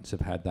parents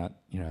have had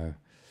that, you know.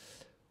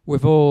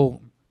 We've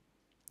all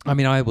I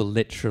mean, I will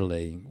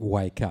literally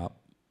wake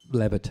up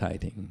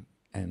levitating,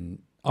 and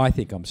I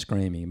think I'm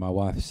screaming. My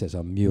wife says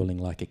I'm mewling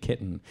like a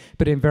kitten.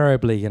 But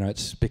invariably, you know,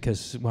 it's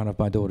because one of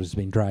my daughters has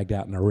been dragged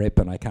out in a rip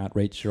and I can't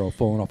reach her, or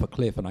fallen off a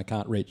cliff and I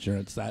can't reach her.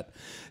 It's that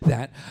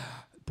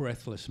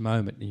breathless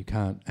moment you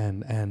can't.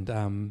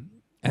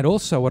 And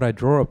also what I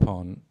draw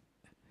upon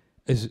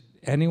is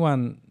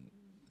anyone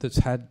that's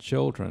had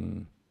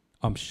children,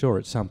 I'm sure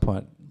at some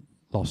point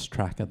lost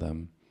track of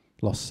them,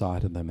 lost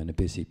sight of them in a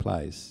busy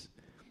place.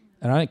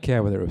 And I don't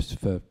care whether it was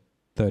for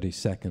 30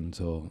 seconds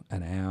or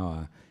an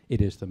hour,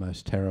 it is the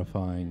most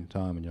terrifying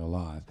time in your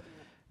life.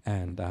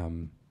 And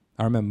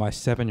I remember my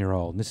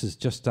 7-year-old, and this is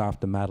just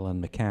after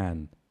Madeleine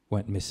McCann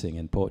went missing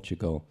in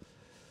Portugal.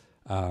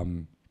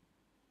 And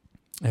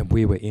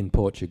we were in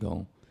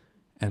Portugal,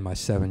 and my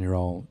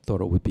 7-year-old thought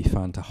it would be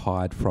fun to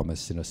hide from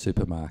us in a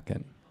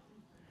supermarket.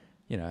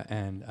 You know,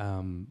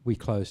 and we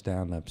closed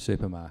down the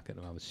supermarket,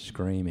 and I was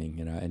screaming,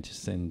 you know,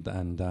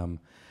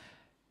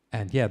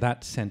 and yeah,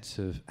 that sense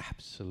of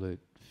absolute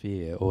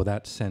fear, or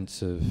that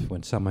sense of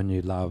when someone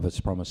you love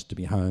has promised to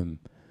be home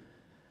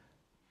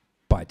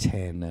by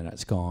 10 and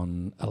it's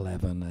gone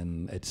 11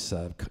 and it's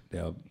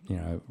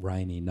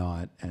rainy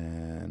night,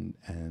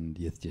 and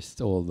you just,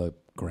 all the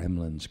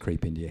gremlins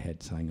creep into your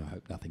head saying, I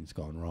hope nothing's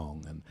gone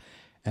wrong,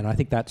 and I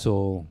think that's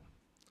all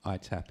I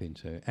tap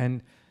into.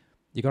 And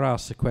you got to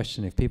ask the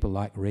question, if people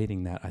like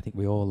reading that, I think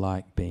we all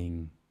like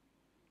being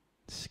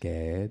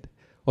scared,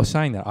 or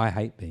saying that I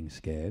hate being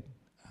scared.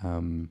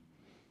 I'm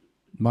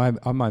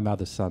my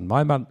mother's son.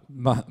 My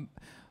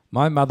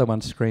mother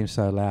once screamed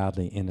so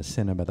loudly in a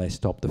cinema they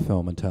stopped the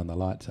film and turned the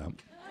lights up.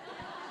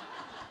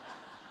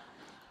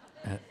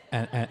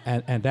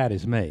 and that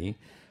is me.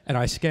 And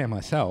I scare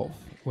myself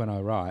when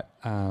I write.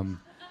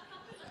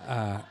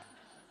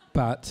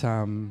 But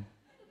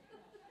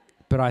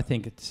I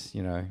think it's,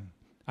 you know,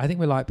 I think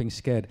we like being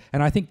scared.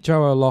 And I think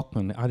Joe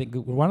O'Loughlin, I think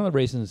one of the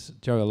reasons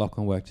Joe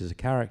O'Loughlin worked as a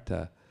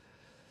character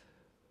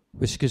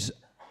was because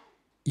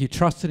you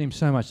trusted him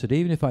so much that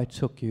even if he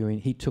took you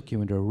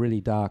into a really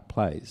dark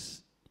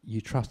place,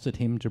 you trusted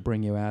him to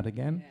bring you out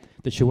again,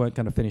 that you weren't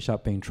going to finish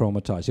up being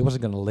traumatised. He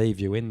wasn't going to leave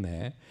you in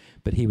there,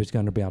 but he was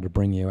going to be able to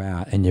bring you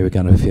out, and you were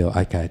going to feel,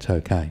 okay, it's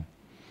okay.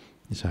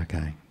 It's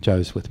okay.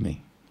 Joe's with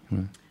me.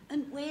 And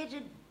where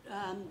did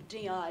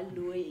D.I.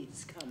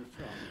 Louise come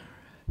from?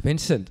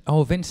 Vincent.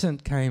 Oh,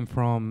 Vincent came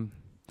from...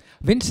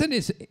 Vincent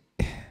is...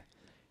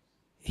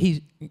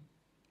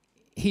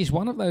 He's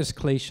one of those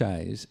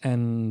cliches,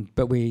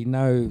 but we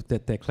know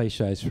that they're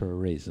cliches for a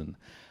reason.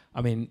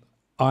 I mean,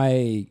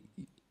 I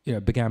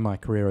began my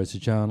career as a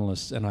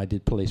journalist, and I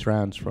did police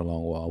rounds for a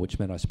long while, which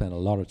meant I spent a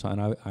lot of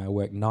time. I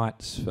worked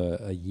nights for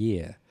a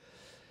year,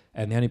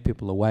 and the only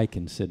people awake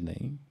in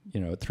Sydney, you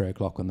know, at 3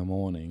 o'clock in the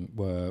morning,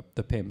 were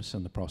the pimps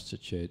and the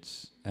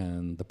prostitutes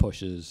and the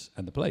pushers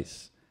and the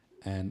police.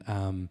 And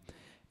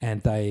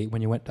they,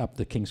 when you went up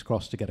the King's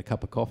Cross to get a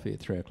cup of coffee at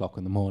 3 o'clock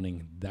in the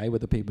morning, they were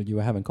the people you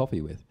were having coffee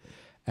with.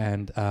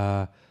 And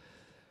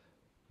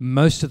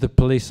most of the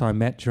police I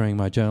met during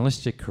my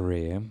journalistic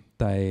career,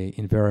 they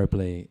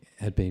invariably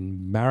had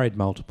been married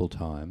multiple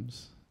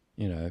times,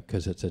 you know,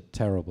 because it's a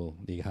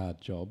terribly hard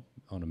job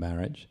on a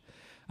marriage.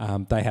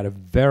 They had a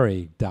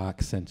very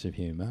dark sense of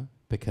humour,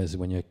 because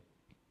when you're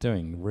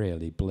doing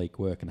really bleak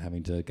work and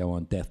having to go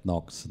on death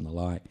knocks and the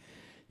like,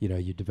 you know,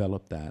 you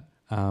develop that.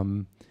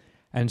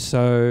 And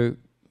so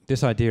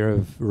this idea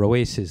of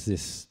Ruiz is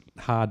this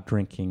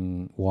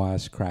hard-drinking,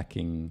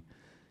 wisecracking,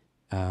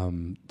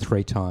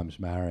 3 times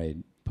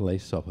married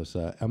police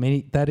officer. I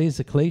mean, that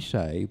is a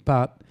cliche,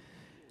 but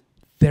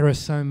there are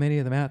so many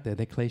of them out there.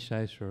 They're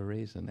cliches for a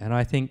reason. And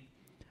I think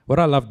what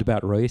I loved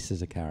about Ruiz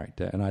as a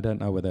character, and I don't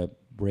know whether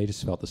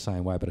readers felt the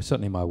same way, but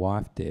certainly my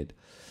wife did,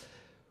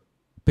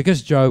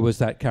 because Joe was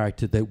that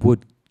character that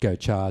would go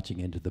charging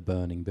into the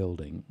burning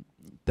building,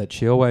 that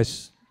she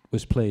always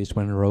was pleased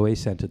when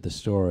Ruiz entered the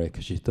story,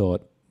 because she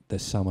thought,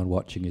 there's someone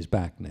watching his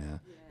back now. Yeah.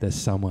 There's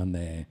someone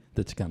there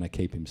that's going to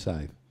keep him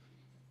safe.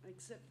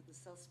 Except for the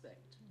suspect.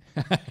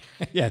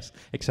 Yes,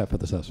 except for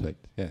the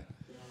suspect, yeah.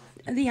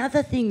 And the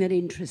other thing that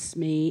interests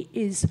me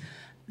is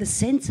the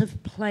sense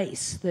of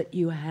place that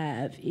you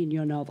have in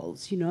your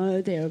novels. You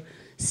know, they're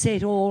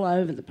set all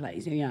over the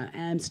place. You know,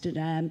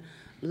 Amsterdam,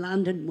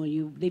 London, well,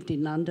 you lived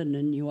in London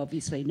and you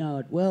obviously know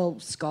it well,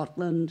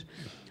 Scotland.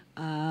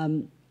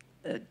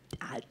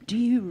 Do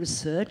you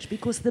research?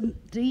 Because the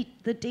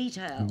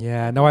detail...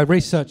 Yeah, no, I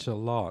research a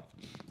lot.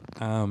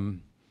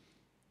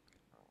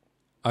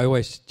 I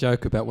always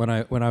joke about when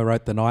I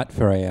wrote The Night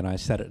Ferry and I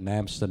sat in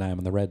Amsterdam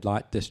in the red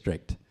light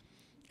district,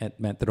 it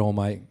meant that all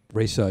my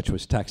research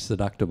was tax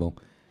deductible.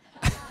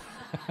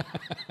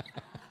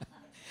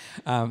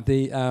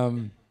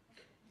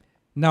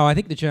 No, I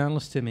think the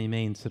journalist in me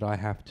means that I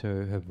have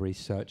to have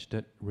researched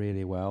it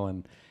really well,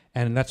 and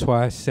that's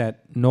why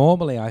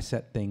normally I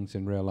set things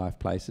in real life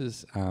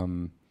places.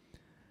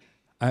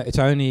 It's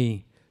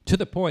only to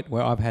the point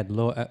where I've had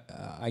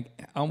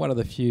I'm one of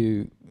the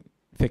few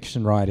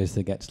fiction writers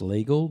that gets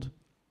legaled,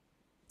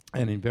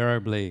 and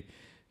invariably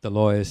the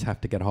lawyers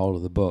have to get hold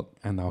of the book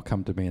and they'll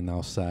come to me and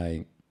they'll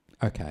say,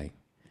 okay,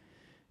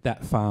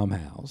 that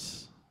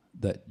farmhouse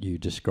that you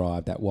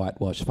described, that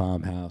whitewashed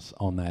farmhouse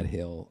on that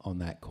hill, on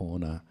that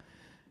corner,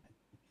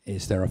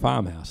 is there a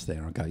farmhouse there?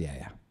 And I go,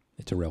 yeah,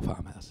 it's a real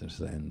farmhouse.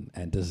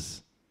 And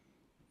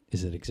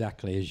is it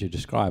exactly as you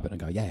describe it?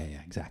 And I go, yeah,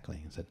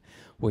 exactly. I said,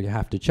 well, you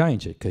have to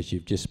change it because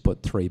you've just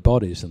put 3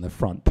 bodies in the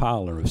front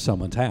parlour of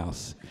someone's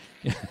house.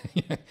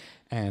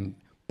 And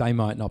they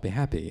might not be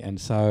happy. And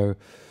so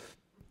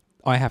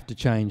I have to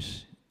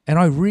change. And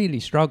I really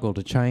struggle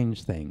to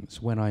change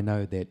things when I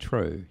know they're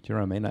true. Do you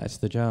know what I mean? That's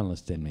the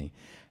journalist in me.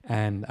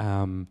 And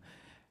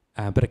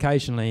but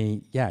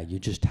occasionally, you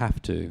just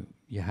have to.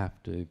 You have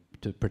to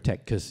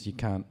protect, because you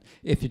can't.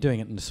 If you're doing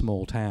it in a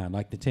small town,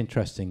 like, it's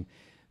interesting.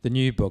 The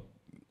new book,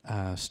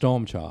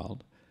 Storm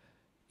Child,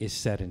 is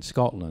set in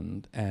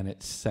Scotland, and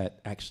it's set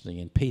actually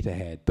in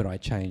Peterhead. But I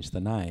changed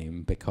the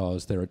name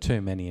because there are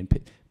too many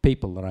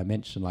people that I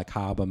mentioned, like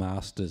harbour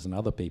masters and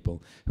other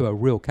people who are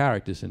real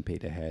characters in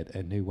Peterhead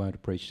and who won't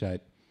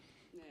appreciate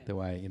the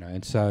way, you know.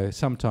 And so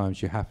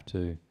sometimes you have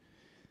to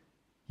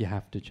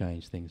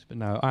change things. But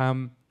no,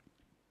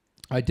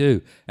 I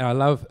do.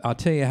 And I'll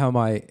tell you how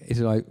it's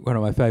like one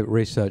of my favourite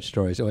research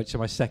stories, or it's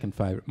my second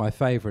favourite. My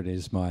favourite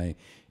is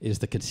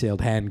the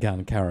concealed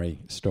handgun carry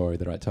story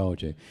that I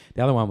told you.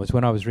 The other one was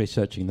when I was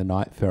researching the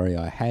night ferry,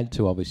 I had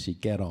to obviously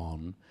get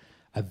on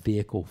a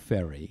vehicle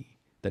ferry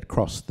that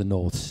crossed the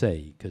North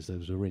Sea, because there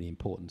was a really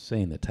important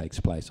scene that takes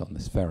place on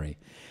this ferry.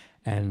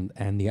 And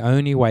the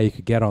only way you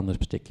could get on this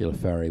particular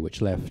ferry, which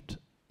left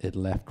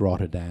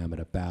Rotterdam at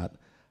about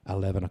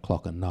 11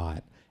 o'clock at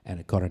night,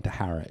 and it got into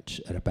Harwich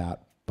at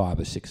about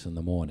 5 or 6 in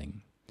the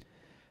morning.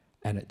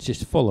 And it's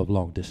just full of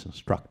long-distance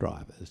truck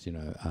drivers, you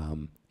know.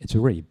 It's a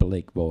really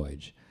bleak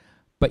voyage.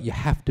 But you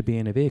have to be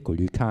in a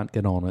vehicle. You can't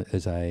get on it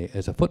as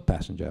a foot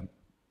passenger.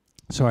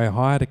 So I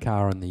hired a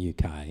car in the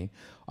UK.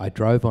 I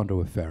drove onto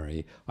a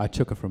ferry. I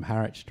took it from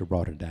Harwich to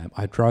Rotterdam.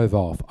 I drove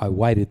off. I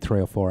waited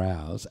 3 or 4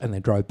 hours and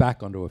then drove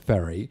back onto a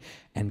ferry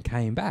and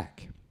came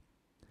back.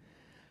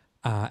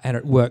 And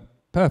it worked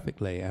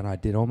perfectly. And I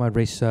did all my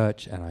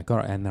research, and I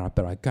got it. And then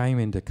but I came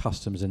into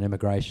customs and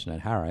immigration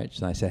at Harwich,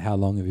 and they said, "How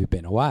long have you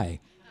been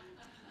away?"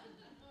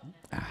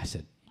 I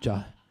said,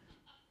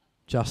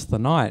 "Just the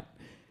night,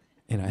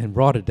 you know, in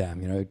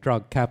Rotterdam, you know,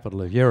 drug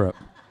capital of Europe."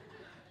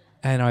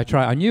 And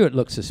I knew it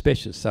looked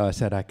suspicious, so I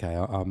said, "Okay,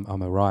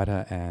 I'm a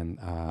writer, and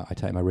I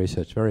take my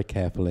research very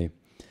carefully,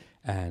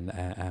 and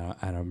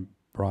I'm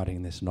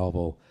writing this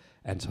novel."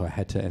 And so I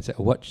had to, and said,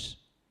 "What's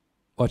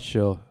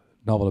your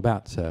novel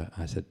about, sir?"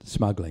 I said,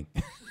 "Smuggling."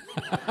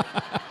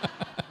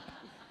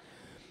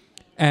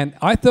 And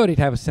I thought he'd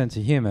have a sense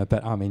of humour,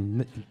 but I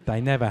mean, they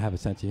never have a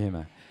sense of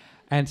humour.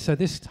 And so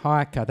this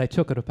hire car, they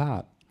took it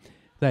apart.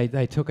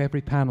 They took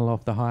every panel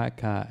off the hire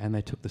car, and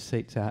they took the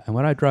seats out. And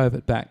when I drove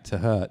it back to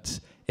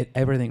Hertz,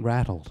 everything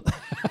rattled.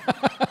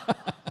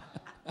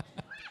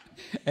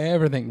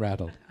 Everything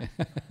rattled.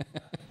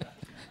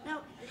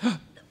 Now,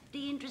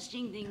 the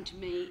interesting thing to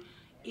me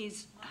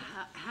is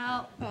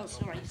how oh,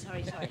 sorry.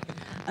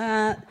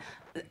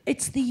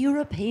 It's the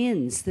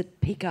Europeans that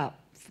pick up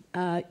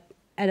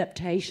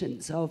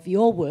adaptations of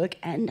your work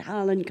and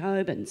Harlan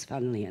Coben's,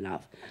 funnily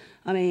enough.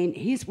 I mean,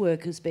 his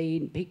work has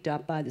been picked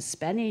up by the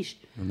Spanish.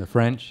 And the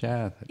French,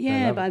 yeah.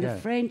 Yeah, by the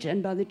French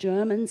and by the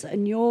Germans,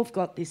 and you've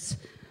got this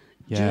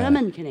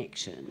German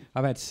connection.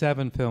 I've had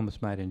 7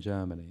 films made in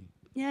Germany.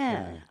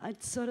 Yeah,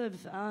 I'd sort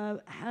of,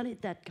 how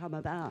did that come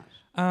about?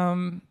 I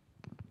mean,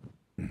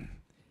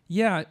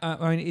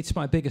 it's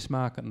my biggest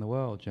market in the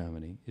world,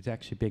 Germany. It's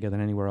actually bigger than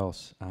anywhere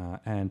else.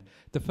 And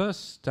the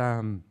first,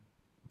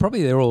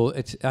 probably they're all,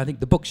 I think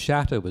the book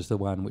Shatter was the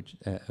one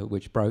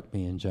which broke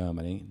me in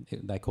Germany.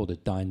 They called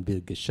it Dein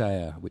will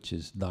geschehe, which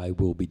is Thy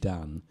will be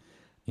done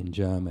in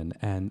German.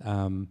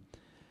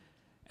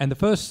 And the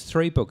first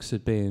 3 books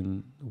had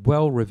been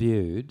well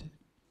reviewed,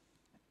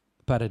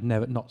 but had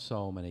not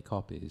sold many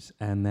copies.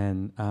 And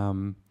then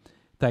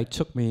they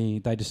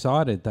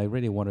decided they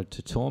really wanted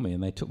to tour me,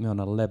 and they took me on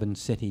an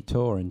 11-city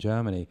tour in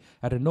Germany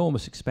at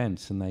enormous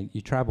expense. And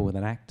you travel with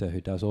an actor who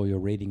does all your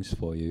readings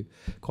for you,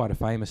 quite a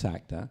famous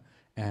actor,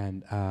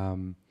 and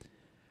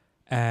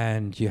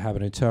you have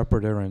an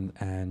interpreter,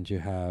 and you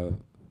have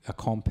a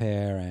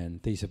compere,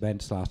 and these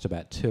events last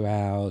about 2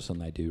 hours,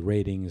 and they do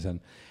readings, and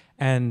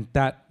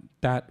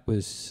that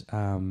was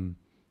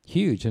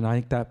huge. And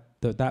I think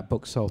that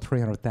book sold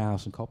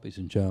 300,000 copies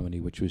in Germany,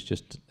 which was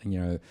just, you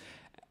know,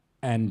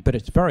 but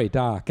it's very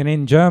dark. And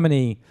in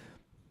Germany,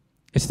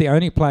 it's the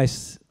only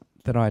place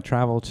that I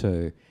travel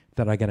to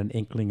that I get an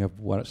inkling of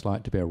what it's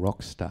like to be a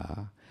rock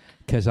star,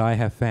 because I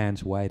have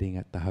fans waiting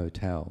at the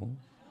hotel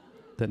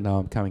that know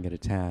I'm coming into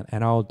town.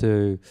 And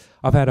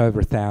I've had over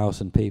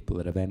 1,000 people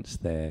at events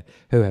there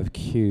who have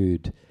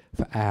queued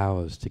for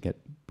hours to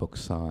get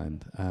books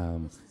signed.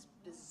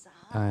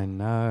 I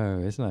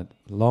know, isn't it?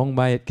 Long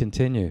may it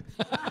continue.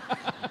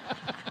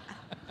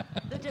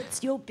 But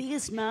it's your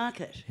biggest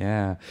market.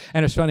 Yeah,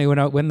 and it's funny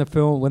when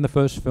the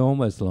first film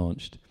was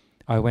launched,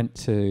 I went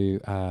to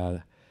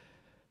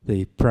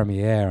the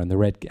premiere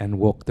and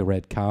walked the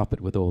red carpet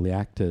with all the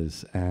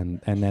actors, and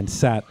then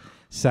sat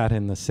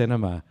in the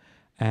cinema,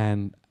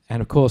 and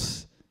of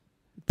course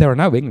there are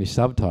no English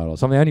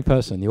subtitles. I'm the only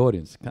person in the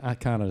audience. I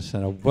can't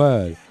understand a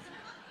word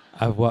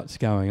of what's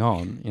going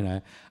on, you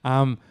know.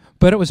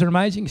 But it was an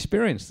amazing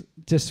experience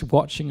just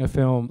watching a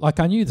film. Like,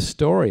 I knew the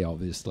story,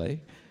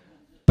 obviously,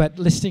 but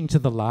listening to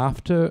the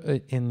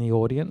laughter in the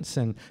audience.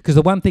 And because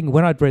the one thing,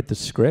 when I'd read the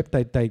script,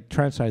 they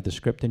translated the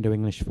script into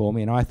English for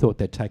me, and I thought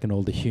they'd taken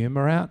all the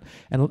humour out.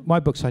 And my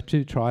books, I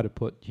do try to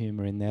put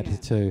humour in there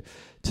to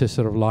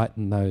sort of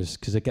lighten those,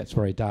 because it gets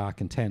very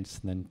dark and tense,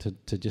 and then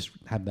to just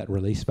have that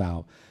release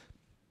valve.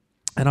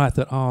 And I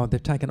thought, oh,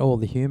 they've taken all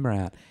the humour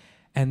out.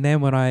 And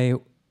then when I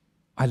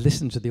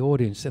listened to the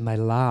audience and they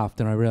laughed,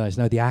 and I realised,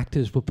 no, the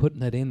actors were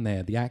putting it in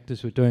there. The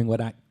actors were doing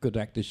what good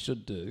actors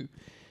should do,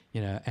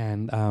 you know,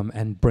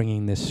 and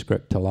bringing this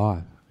script to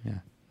life. Yeah.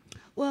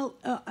 Well,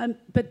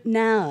 but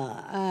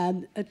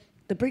now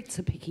the Brits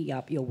are picking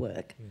up your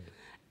work,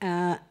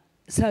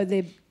 so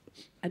they've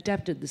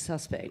adapted The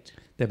Suspect.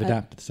 They've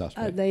adapted The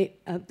Suspect.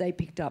 They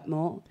picked up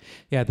more.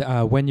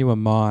 Yeah. When You Were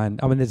Mine.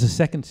 I mean, there's a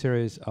second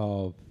series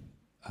of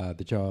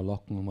the Joe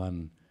O'Loughlin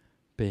one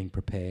being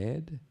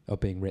prepared or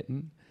being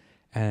written.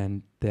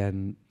 And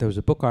then there was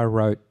a book I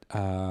wrote,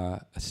 a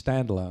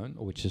standalone,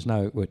 which is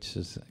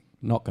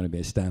not going to be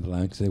a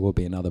standalone, because there will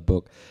be another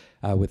book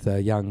with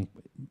a young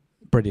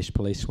British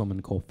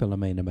policewoman called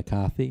Philomena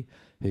McCarthy,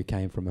 who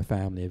came from a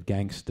family of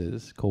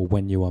gangsters, called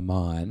When You Were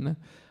Mine.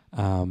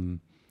 And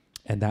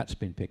that's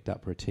been picked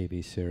up for a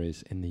TV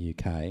series in the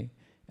UK.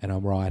 And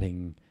I'm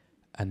writing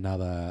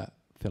another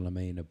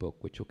Philomena book,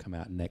 which will come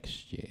out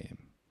next year.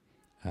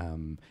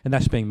 And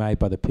that's being made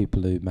by the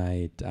people who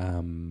made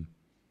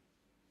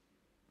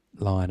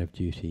Line of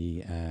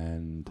Duty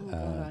and... Oh,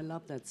 God, I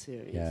love that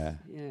series. Yeah.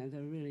 Yeah,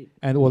 they're really...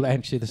 And, well,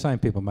 actually, the same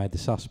people made The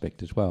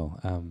Suspect as well.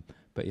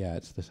 But, yeah,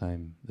 it's the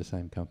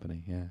same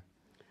company, yeah.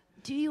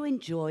 Do you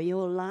enjoy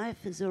your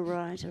life as a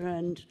writer?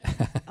 And,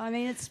 I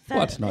mean, it's...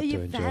 What's not to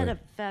enjoy? You've had a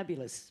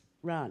fabulous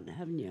run,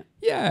 haven't you?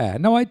 Yeah,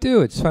 no, I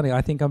do. It's funny.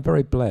 I think I'm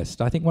very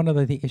blessed. I think one of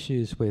the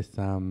issues with...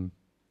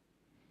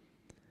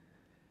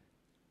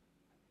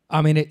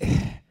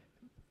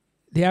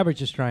 the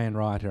average Australian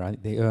writer, I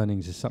think the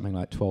earnings is something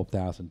like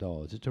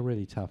 $12,000. It's a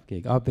really tough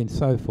gig. I've been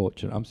so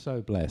fortunate. I'm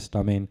so blessed.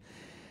 I mean,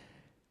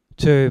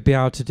 to be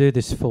able to do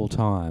this full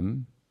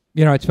time.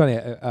 You know, it's funny.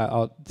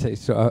 I'll tell you,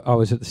 so I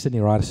was at the Sydney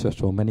Writers'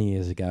 Festival many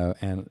years ago,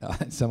 and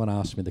someone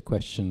asked me the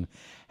question,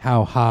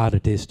 how hard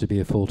it is to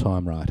be a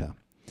full-time writer.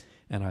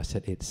 And I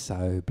said, it's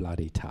so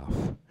bloody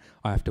tough.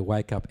 I have to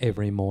wake up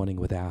every morning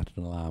without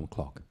an alarm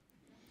clock.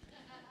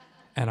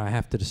 And I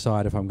have to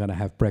decide if I'm going to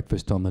have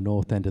breakfast on the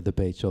north end of the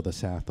beach or the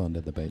south end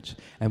of the beach.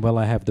 And will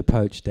I have the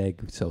poached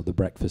eggs or the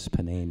breakfast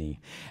panini?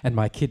 And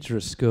my kids are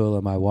at school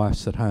and my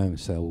wife's at home,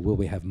 so will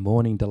we have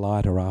morning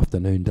delight or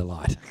afternoon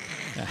delight?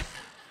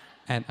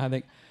 And I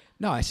think,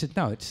 no, I said,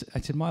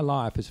 my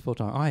life is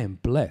full-time. I am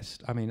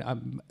blessed. I mean,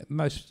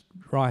 most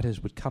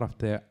writers would cut off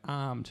their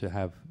arm to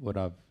have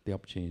the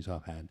opportunities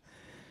I've had.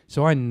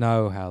 So I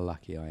know how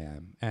lucky I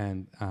am.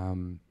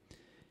 And...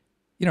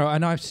 you know,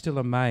 and I'm still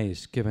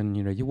amazed, given,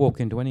 you know, you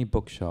walk into any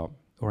bookshop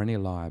or any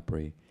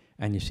library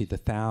and you see the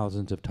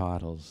thousands of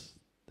titles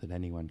that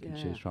anyone can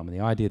choose from. And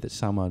the idea that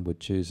someone would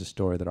choose a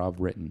story that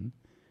I've written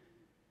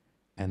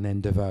and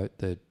then devote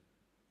the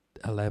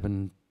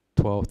 11,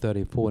 12,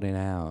 13, 14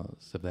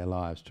 hours of their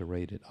lives to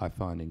read it, I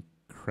find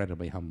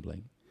incredibly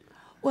humbling.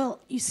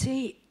 Well, you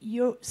see,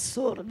 you're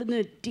sort of an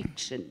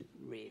addiction,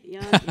 really,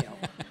 aren't you?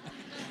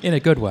 In a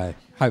good way,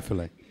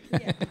 hopefully.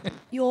 Yeah.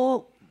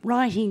 Your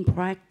writing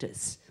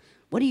practice...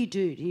 What do you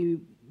do? Do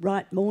you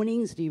write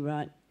mornings? Do you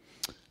write?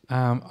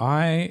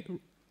 I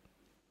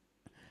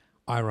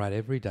write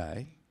every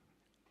day,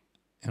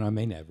 and I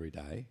mean every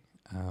day.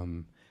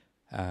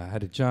 I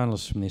had a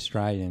journalist from the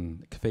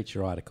Australian feature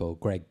writer called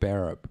Greg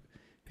Berrup,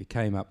 who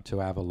came up to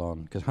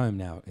Avalon, because home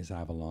now is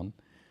Avalon.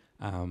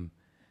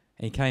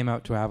 He came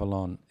up to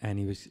Avalon, and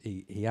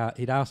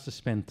he'd asked to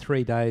spend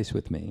 3 days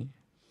with me,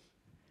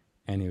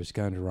 and he was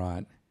going to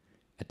write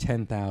a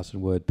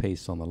 10,000-word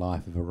piece on the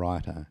life of a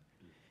writer.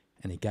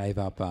 And he gave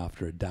up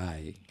after a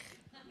day,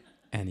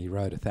 and he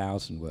wrote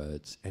 1,000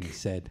 words, and he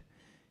said,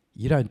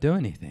 "You don't do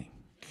anything."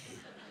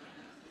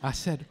 I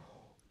said,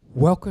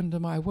 "Welcome to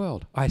my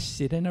world. I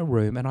sit in a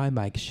room and I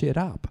make shit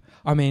up."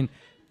 I mean,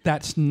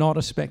 that's not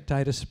a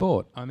spectator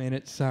sport. I mean,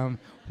 it's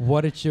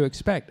what did you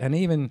expect? And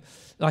even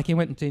like he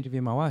went to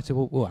interview my wife. I said,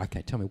 "Well,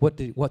 okay, tell me what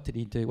did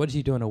he do? What does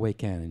he do on a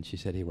weekend?" And she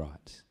said, "He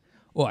writes."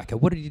 "Oh, okay.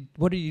 What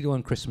did he do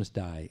on Christmas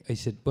Day?" He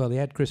said, "Well, he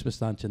had Christmas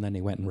lunch and then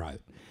he went and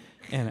wrote."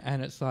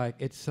 And it's like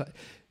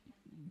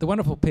the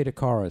wonderful Peter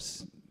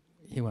Corris.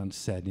 He once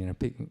said,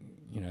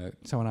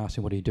 someone asked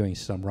him, "What are you doing?" He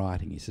says, "I'm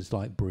writing." He says, "It's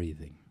like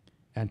breathing,"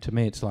 and to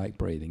me, it's like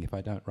breathing. If I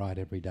don't write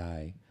every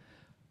day,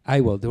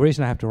 the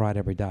reason I have to write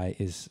every day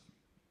is,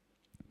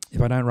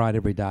 if I don't write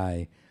every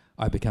day,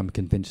 I become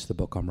convinced the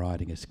book I'm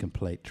writing is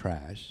complete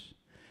trash,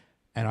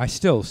 and I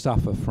still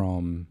suffer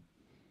from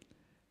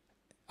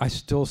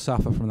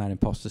that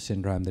imposter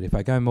syndrome, that if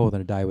I go more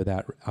than a day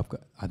without,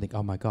 I think,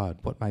 oh my God,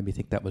 what made me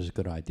think that was a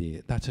good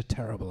idea? That's a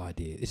terrible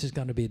idea. This is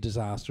going to be a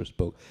disastrous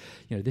book.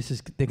 You know,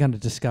 they're going to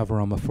discover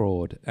I'm a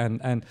fraud.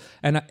 And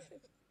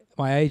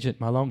my agent,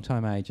 my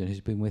long-time agent,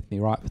 who's been with me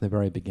right from the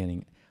very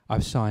beginning,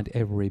 I've signed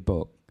every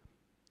book.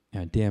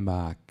 Dear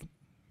Mark,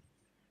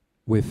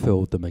 we've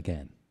filled them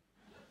again.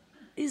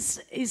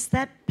 Is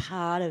that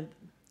part of,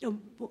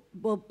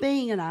 well,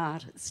 being an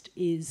artist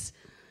is,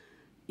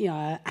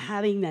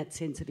 having that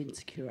sense of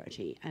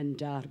insecurity and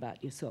doubt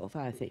about yourself,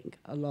 I think,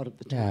 a lot of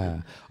the time.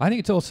 Yeah. I think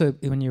it's also,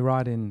 when you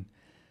write in,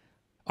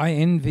 I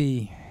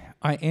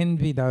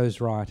envy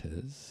those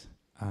writers,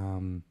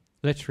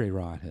 literary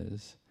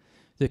writers,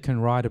 that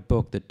can write a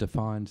book that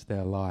defines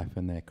their life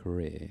and their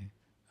career.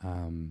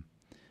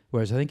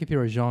 Whereas I think if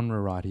you're a genre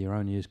writer, you're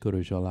only as good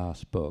as your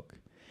last book.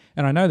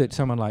 And I know that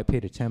someone like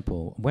Peter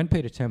Temple, when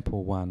Peter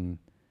Temple won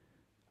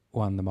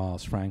the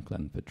Miles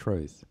Franklin for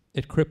Truth,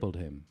 it crippled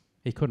him.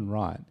 He couldn't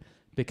write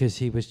because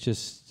he was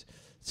just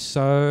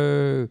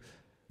so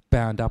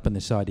bound up in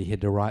this idea he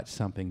had to write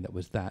something that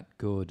was that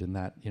good and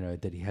that,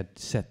 that he had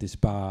set this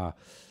bar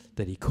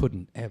that he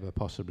couldn't ever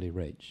possibly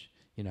reach.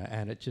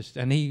 And it just,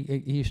 and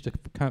he used to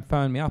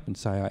phone me up and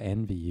say, I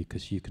envy you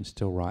because you can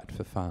still write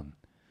for fun.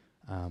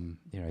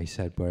 He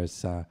said,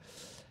 whereas,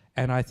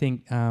 and I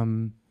think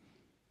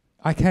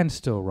I can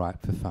still write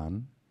for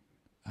fun,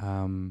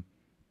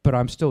 but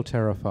I'm still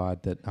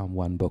terrified that I'm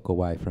one book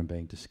away from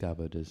being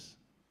discovered as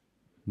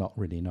not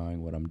really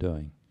knowing what I'm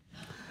doing.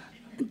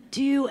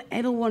 Do you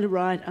ever want to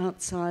write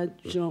outside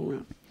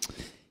genre?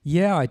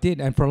 Yeah, I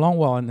did, and for a long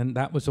while, and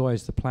that was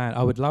always the plan.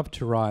 I would love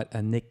to write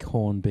a Nick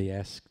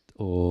Hornby-esque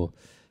or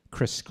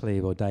Chris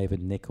Cleave or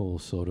David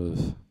Nichols sort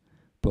of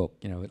book,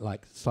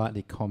 like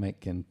slightly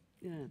comic and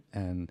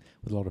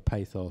with a lot of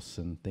pathos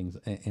and things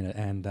in it.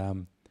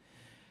 And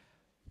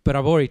but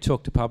I've already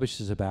talked to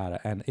publishers about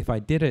it, and if I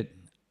did it,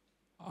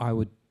 I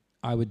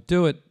would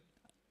do it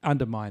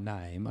under my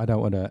name. I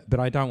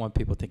don't want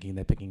people thinking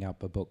they're picking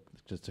up a book,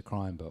 just a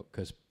crime book,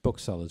 because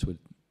booksellers would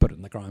put it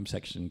in the crime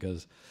section.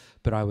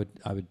 But I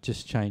would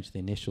just change the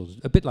initials,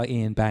 a bit like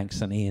Ian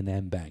Banks and Ian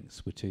M.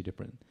 Banks were two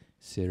different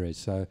series.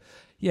 So,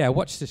 yeah,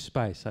 watch this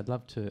space. I'd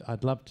love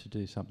to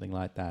do something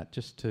like that,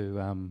 just to.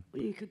 Well,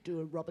 you could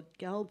do a Robert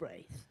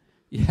Galbraith.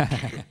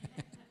 Yeah.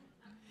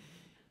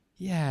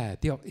 Yeah,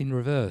 in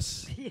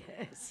reverse.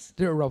 Yes.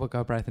 Do a Robert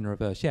Galbraith in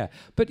reverse, yeah.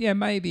 But yeah,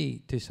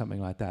 maybe do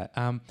something like that.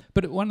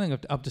 But one thing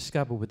I've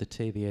discovered with the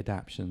TV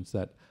adaptations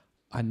that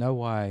I know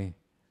why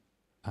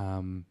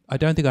I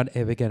don't think I'd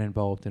ever get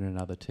involved in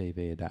another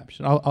TV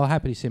adaptation. I'll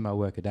happily see my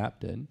work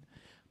adapted,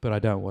 but I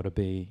don't want to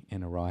be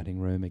in a writing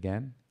room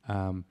again.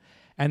 And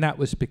that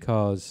was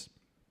because,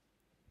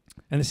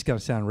 and this is going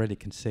to sound really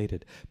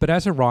conceited, but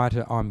as a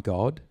writer, I'm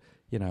God.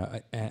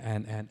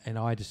 And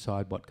I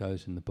decide what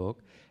goes in the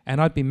book. And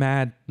I'd be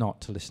mad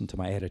not to listen to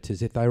my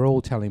editors if they were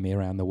all telling me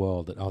around the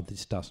world that,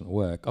 this doesn't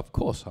work. Of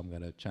course I'm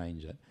going to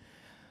change it.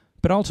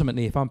 But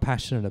ultimately, if I'm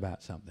passionate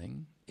about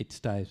something, it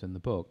stays in the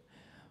book.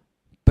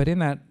 But in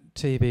that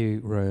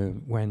TV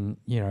room, when,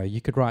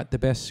 you could write the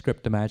best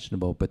script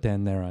imaginable, but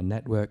then there are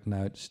network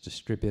notes,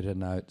 distributor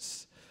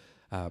notes,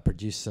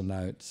 producer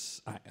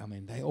notes. I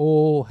mean, they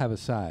all have a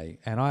say.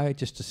 And I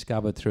just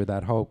discovered through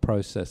that whole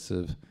process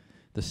of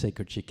the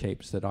secret she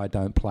keeps that I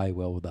don't play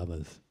well with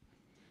others.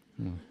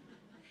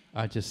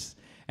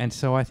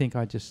 So I think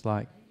I just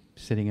like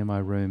sitting in my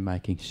room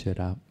making shit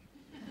up.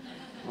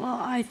 Well,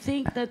 I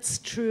think that's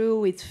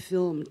true with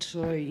film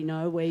too,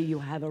 where you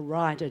have a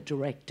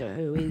writer-director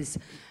who is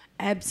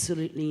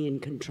absolutely in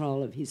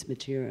control of his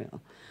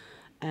material.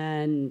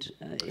 And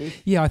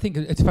I think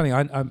it's funny.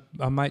 I'm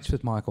mates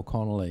with Michael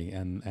Connolly,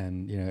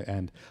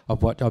 and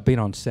I've been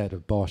on set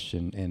of Bosch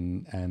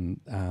in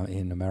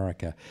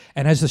America,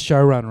 and as the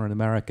showrunner in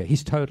America,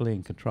 he's totally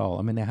in control.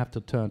 I mean, they have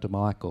to turn to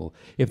Michael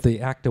if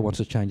the actor wants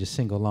to change a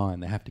single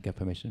line. They have to get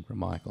permission from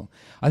Michael.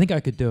 I think I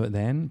could do it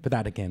then, but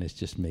that again is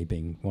just me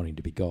wanting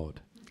to be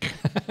God.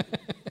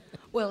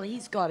 Well,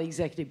 he's got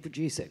executive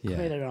producer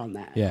credit on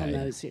that on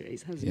those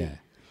series, hasn't he? Yeah,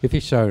 if you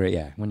show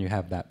it, when you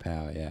have that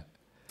power, yeah.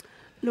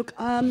 Look,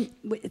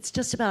 it's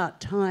just about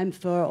time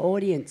for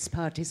audience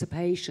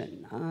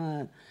participation.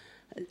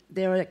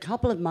 There are a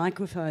couple of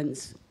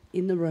microphones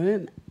in the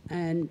room,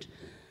 and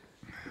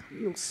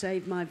you'll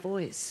save my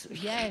voice.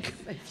 Yes.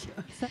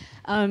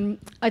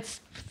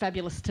 It's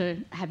fabulous to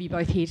have you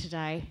both here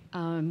today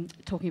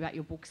talking about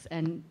your books,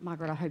 and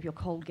Margaret, I hope your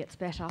cold gets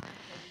better.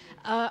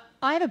 I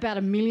have about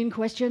 1 million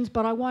questions,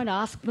 but I won't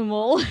ask them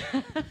all.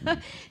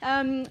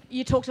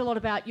 You talked a lot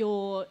about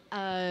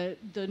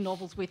the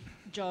novels with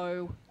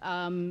Joe.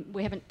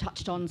 We haven't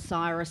touched on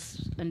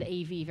Cyrus and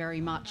Evie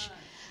very much.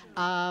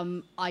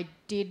 I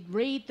did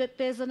read that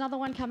there's another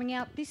one coming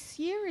out this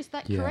year. Is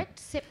that correct?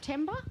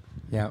 September?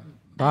 Yeah.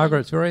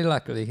 Margaret's very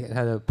lucky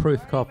had a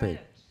proof copy.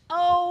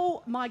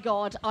 Oh, my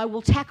God. I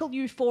will tackle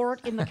you for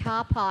it in the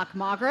car park,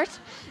 Margaret.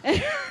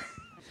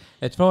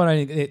 It's not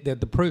only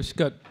the proofs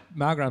got...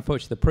 Margaret,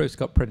 unfortunately, the proofs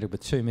got printed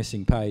with 2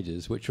 missing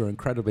pages, which were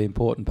incredibly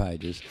important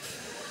pages.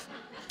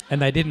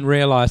 And they didn't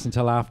realise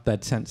until after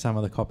they'd sent some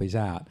of the copies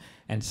out.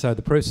 And so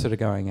the proofs that are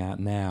going out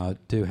now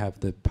do have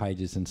the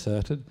pages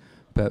inserted,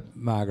 but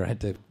Margaret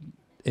had to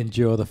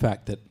endure the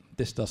fact that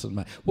this doesn't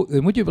make...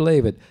 And would you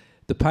believe it?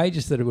 the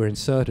pages that were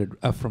inserted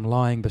are from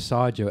lying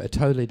beside you. A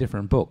totally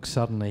different book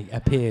suddenly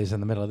appears in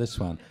the middle of this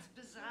one.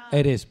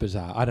 It is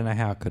bizarre. I don't know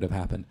how it could have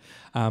happened.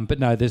 But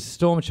no, there's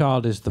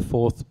Stormchild is the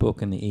 4th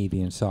book in the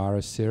Evie and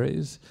Cyrus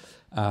series.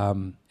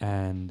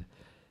 And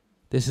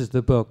this is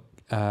the book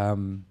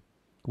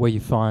where you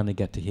finally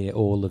get to hear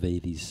all of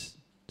Evie's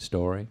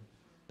story,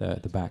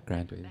 the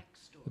background to it.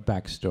 The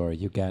backstory.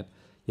 You get,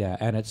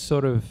 and it's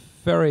sort of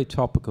very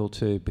topical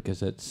too,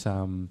 because it's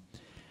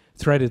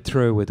threaded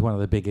through with one of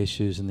the big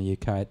issues in the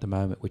UK at the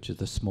moment, which is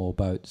the small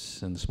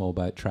boats and the small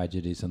boat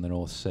tragedies in the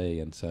North Sea.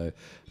 And so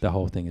the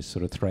whole thing is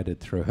sort of threaded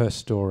through. Her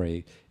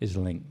story is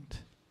linked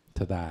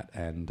to that.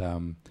 And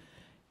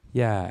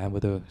and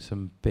with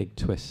some big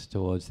twists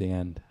towards the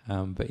end.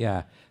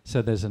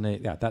 So there's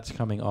that's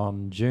coming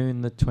on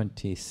June the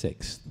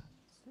 26th.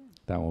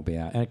 That will be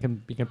out.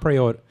 And you can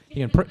pre-order.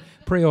 You can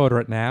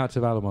pre-order it now. It's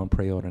available on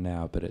pre-order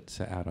now, but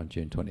it's out on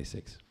June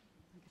 26th.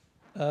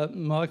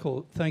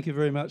 Michael, thank you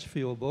very much for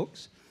your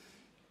books,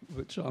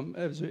 which I'm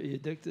absolutely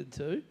addicted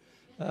to.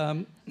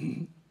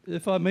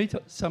 If I meet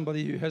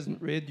somebody who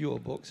hasn't read your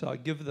books, I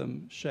give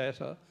them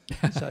Shatter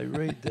and say,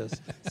 read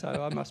this. So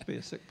I must be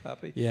a sick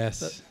puppy.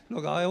 Yes. But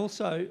look, I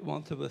also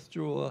want to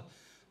withdraw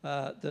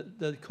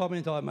the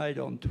comment I made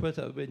on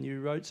Twitter when you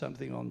wrote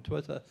something on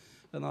Twitter,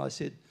 and I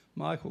said,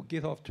 Michael,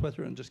 get off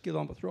Twitter and just get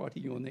on with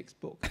writing your next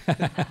book.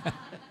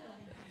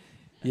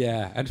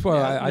 Yeah, and well,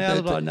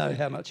 now that I know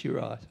how much you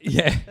write.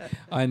 Yeah,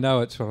 I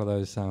know it's one of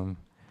those.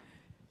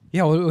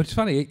 Well, it's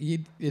funny.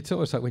 It's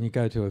always like when you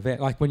go to an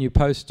event, like when you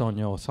post on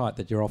your site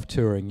that you're off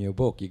touring your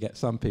book, you get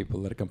some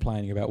people that are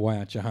complaining about why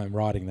aren't you home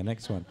writing the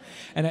next one,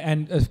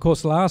 and of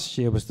course last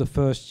year was the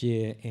first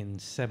year in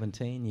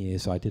 17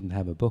 years I didn't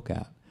have a book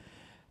out,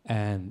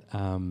 and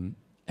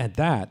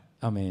that,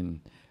 I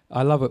mean,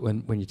 I love it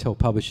when you tell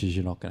publishers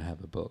you're not going to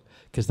have a book,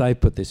 because they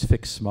put this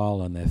fixed smile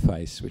on their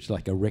face, which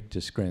like a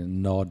Richter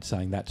screen nod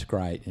saying that's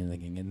great, and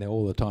thinking, and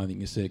all the time you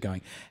can see it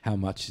going, how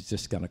much is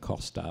this going to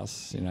cost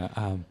us?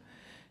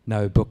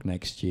 No book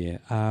next year.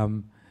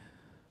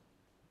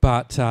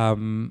 But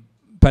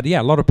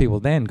yeah, a lot of people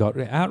then got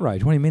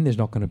outraged. What do you mean there's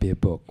not going to be a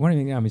book? What do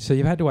you mean? I mean, so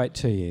you've had to wait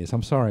 2 years.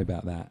 I'm sorry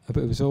about that.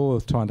 But it was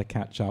all trying to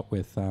catch up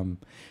with.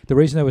 The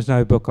reason there was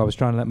no book, I was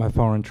trying to let my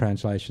foreign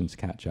translations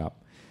catch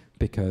up,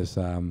 because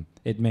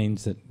it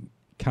means that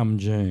come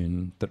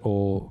June, that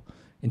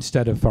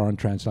instead of foreign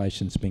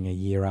translations being a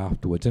year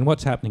afterwards, and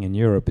what's happening in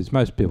Europe is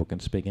most people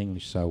can speak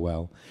English so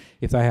well,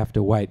 if they have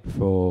to wait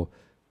for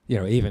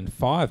even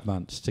 5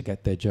 months to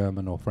get their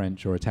German or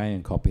French or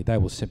Italian copy, they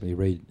will simply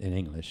read in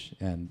English,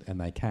 and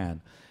they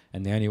can.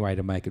 And the only way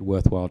to make it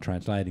worthwhile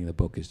translating the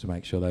book is to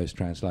make sure those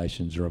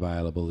translations are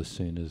available as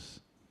soon as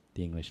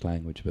the English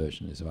language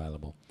version is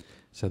available.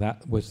 So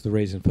that was the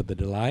reason for the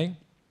delay.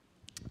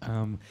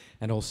 And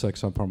also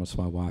because I promised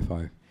my wife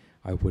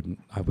I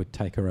would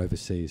take her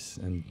overseas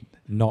and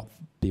not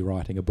be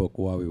writing a book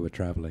while we were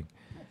travelling.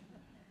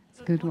 It's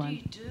a good one.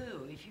 What do you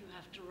do if you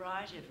have to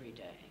write every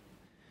day?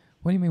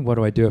 What do you mean, what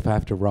do I do if I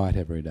have to write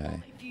every day?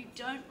 Well, if you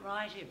don't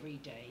write every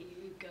day,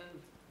 you go...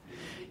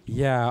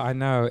 Yeah, I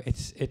know.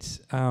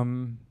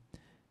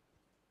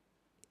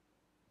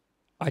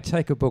 I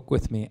take a book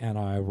with me and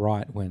I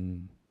write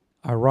when...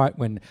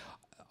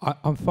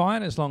 I'm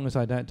fine as long as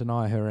I don't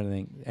deny her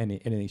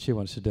anything she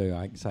wants to do.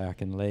 I can say I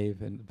can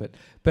leave,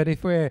 but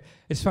if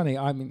it's funny.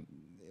 I mean,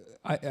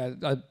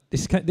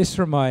 this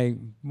from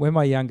when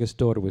my youngest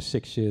daughter was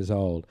 6 years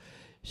old.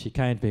 She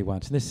came to me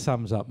once, and this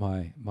sums up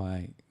my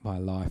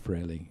life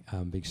really,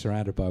 being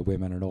surrounded by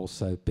women and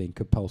also being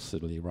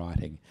compulsively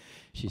writing.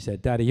 She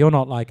said, "Daddy, you're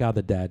not like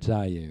other dads,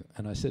 are you?"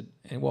 And I said,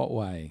 "In what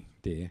way,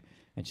 dear?"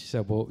 And she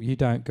said, "Well, you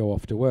don't go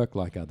off to work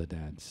like other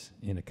dads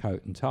in a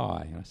coat and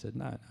tie." And I said,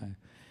 "No."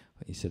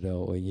 He said,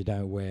 "Oh, well, you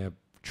don't wear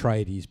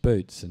tradies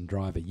boots and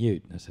drive a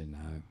ute." And I said,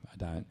 "No, I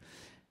don't."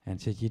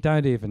 And she said, you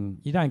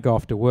don't go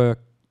off to work,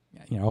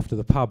 off to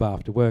the pub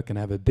after work and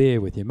have a beer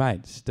with your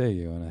mates, do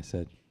you?" And I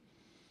said,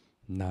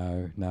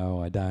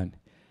 No, I don't.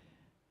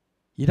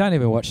 "You don't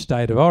even watch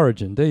State of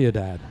Origin, do you,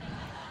 Dad?"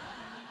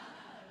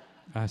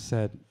 I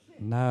said,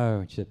 "No."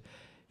 And she said,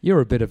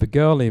 "You're a bit of a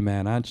girly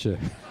man, aren't you?"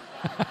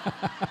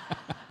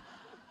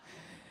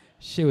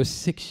 She was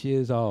 6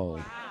 years old.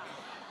 Wow.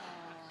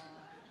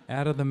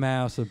 Out of the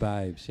mouths of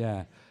babes,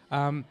 yeah.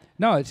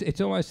 No,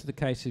 it's almost the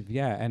case of,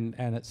 and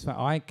it's,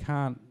 I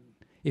can't,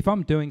 if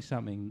I'm doing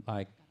something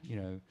like,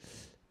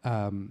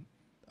 I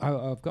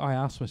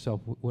ask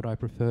myself, would I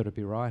prefer to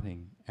be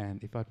writing?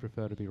 And if I'd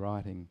prefer to be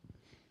writing,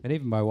 and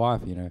even my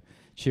wife,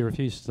 she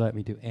refuses to let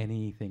me do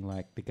anything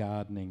like the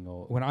gardening,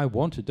 or when I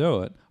want to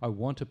do it, I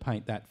want to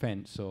paint that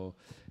fence, or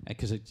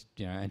because it's,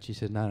 and she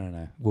said,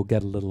 no, we'll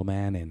get a little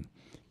man in,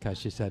 because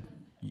she said,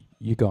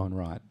 you go and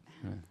write.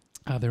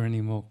 Are there any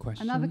more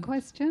questions? Another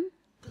question?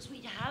 Because we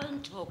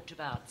haven't talked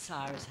about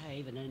Cyrus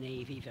Haven and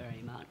Evie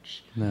very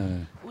much.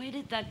 No. Where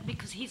did that...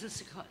 Because he's a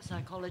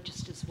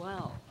psychologist as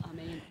well. I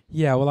mean...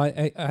 Yeah, well,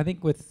 I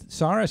think with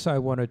Cyrus I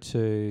wanted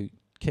to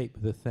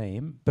keep the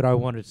theme, but I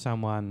wanted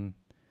someone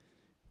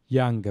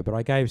younger, but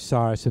I gave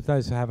Cyrus, if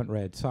those who haven't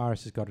read,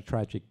 Cyrus has got a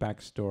tragic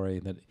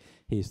backstory that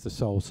he's the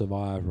sole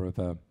survivor of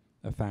a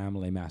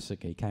family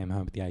massacre. He came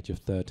home at the age of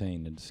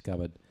 13 and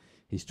discovered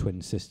his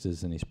twin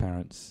sisters and his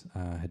parents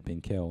had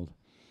been killed.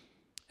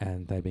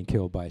 And they'd been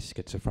killed by a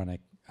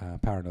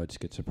paranoid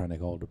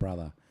schizophrenic older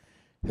brother,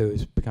 who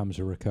becomes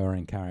a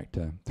recurring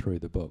character through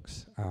the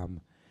books.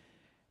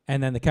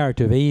 And then the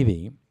character of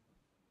Evie,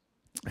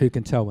 who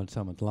can tell when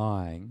someone's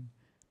lying,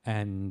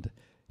 and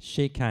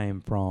she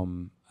came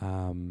from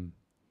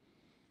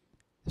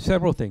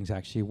several things,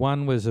 actually.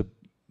 One was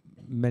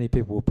many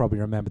people will probably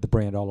remember the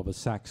brilliant Oliver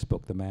Sacks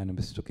book, The Man Who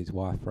Mistook His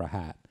Wife for a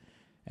Hat.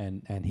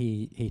 And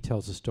he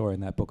tells a story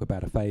in that book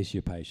about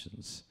aphasia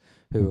patients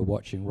who were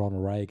watching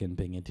Ronald Reagan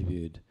being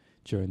interviewed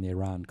during the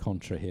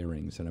Iran-Contra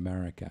hearings in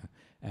America.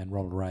 And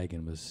Ronald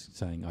Reagan was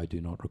saying, I do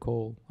not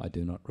recall, I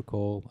do not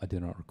recall, I do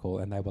not recall.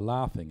 And they were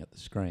laughing at the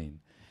screen.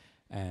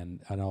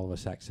 And Oliver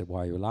Sacks said,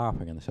 why are you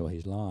laughing? And they said, well,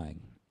 he's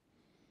lying.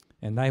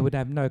 And they would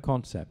have no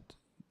concept,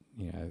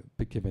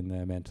 but given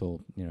their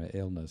mental,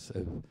 illness,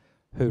 of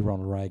who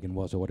Ronald Reagan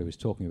was or what he was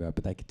talking about,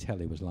 but they could tell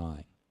he was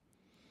lying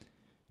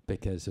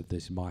because of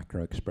these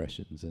micro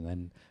expressions. And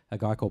then a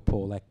guy called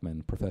Paul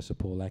Ekman, Professor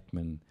Paul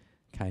Ekman,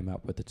 came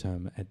up with the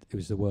term, it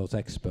was the world's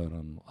expert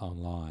on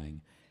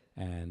lying.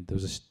 And there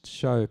was a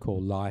show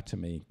called Lie to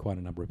Me quite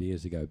a number of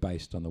years ago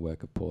based on the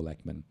work of Paul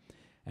Ekman.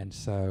 And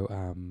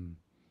so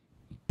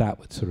that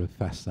would sort of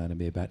fascinate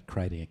me about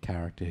creating a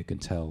character who can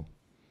tell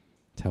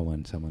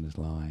when someone is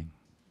lying.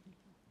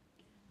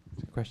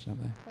 There's a question up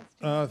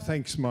there.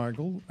 Thanks,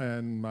 Michael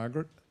and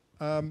Margaret.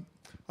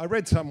 I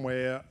read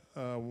somewhere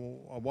a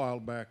while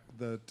back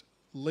that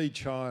Lee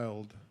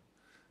Child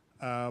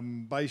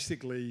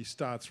basically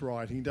starts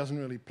writing. He doesn't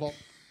really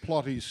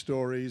plot his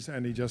stories,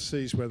 and he just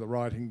sees where the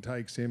writing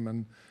takes him,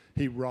 and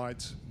he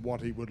writes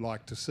what he would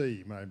like to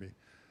see, maybe.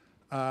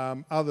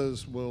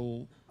 Others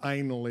will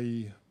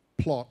anally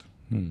plot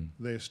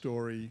their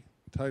story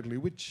totally.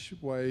 Which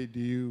way do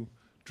you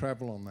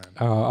travel on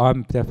that?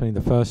 I'm definitely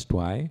the first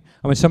way.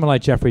 I mean, someone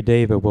like Jeffrey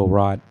Deaver will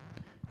write,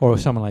 or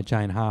someone like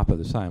Jane Harper,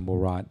 the same, will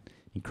write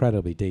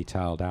incredibly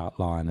detailed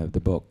outline of the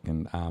book.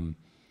 And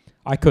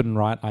I couldn't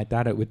write like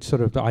that. It would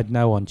sort of, I'd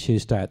know on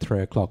Tuesday at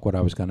 3 o'clock what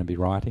I was going to be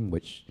writing,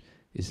 which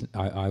is,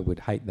 I would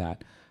hate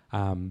that.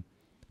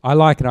 I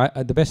like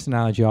it. The best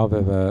analogy I've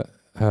ever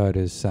heard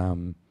is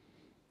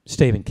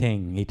Stephen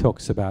King. He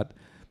talks about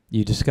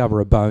you discover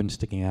a bone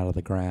sticking out of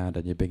the ground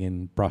and you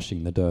begin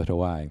brushing the dirt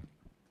away,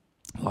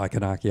 like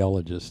an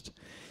archaeologist,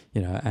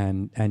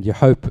 and you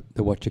hope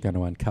that what you're going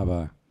to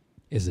uncover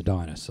is a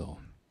dinosaur.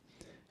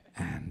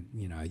 And,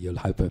 you'll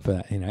hope for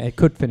that. It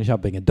could finish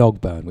up being a dog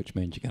bone, which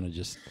means you're going to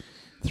just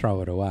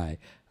throw it away.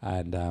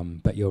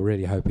 And but you're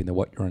really hoping that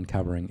what you're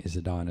uncovering is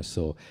a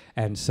dinosaur.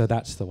 And so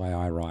that's the way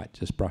I write,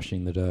 just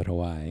brushing the dirt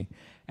away.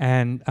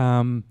 And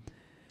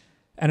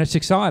it's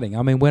exciting.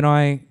 I mean, when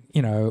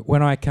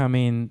I come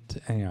in,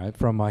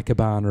 from my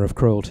cabana of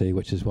cruelty,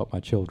 which is what my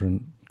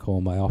children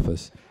call my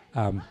office,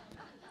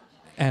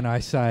 and I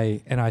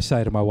say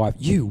to my wife,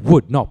 you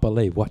would not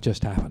believe what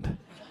just happened.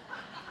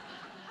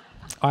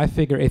 I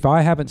figure if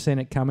I haven't seen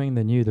it coming,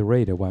 then you, the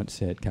reader, won't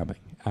see it coming.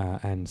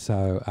 And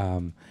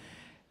so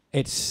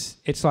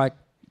it's like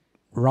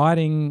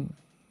writing.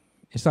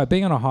 It's like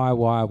being on a high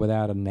wire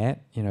without a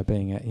net.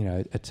 Being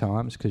at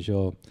times, because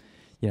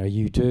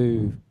you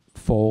do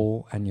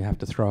fall and you have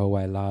to throw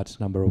away a large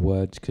number of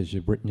words because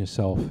you've written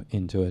yourself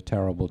into a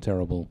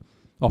terrible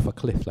off a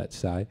cliff, let's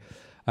say.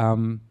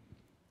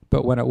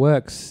 But when it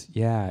works,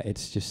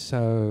 it's just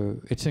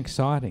it's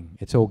exciting.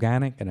 It's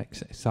organic and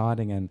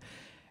exciting, and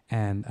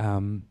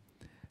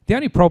the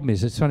only problem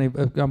is, it's funny,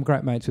 I'm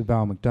great mates with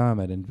Val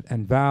McDermott,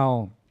 and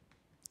Val,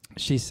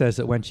 she says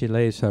that when she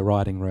leaves her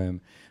writing room,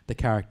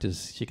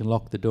 she can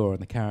lock the door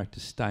and the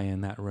characters stay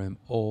in that room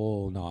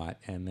all night,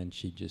 and then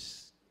she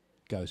just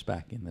goes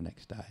back in the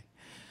next day.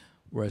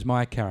 Whereas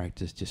my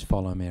characters just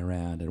follow me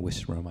around and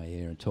whisper in my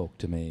ear and talk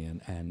to me,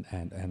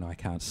 and I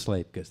can't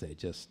sleep because they're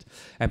just...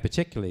 And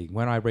particularly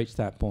when I reach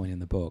that point in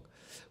the book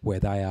where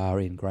they are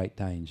in great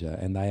danger,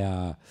 and they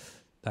are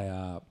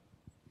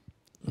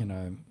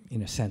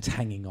in a sense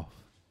hanging off,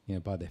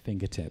 by their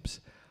fingertips,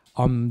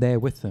 I'm there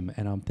with them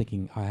and I'm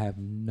thinking, I have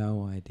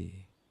no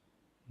idea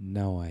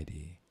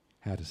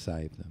how to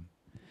save them.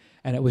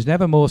 And it was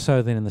never more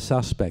so than in The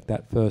Suspect,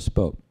 that first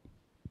book.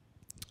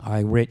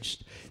 Now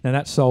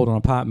that's sold on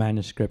a part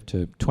manuscript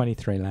to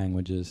 23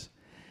 languages,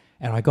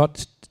 and I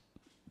got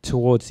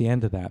towards the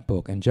end of that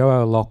book, and Joe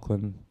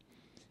O'Loughlin,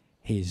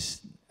 his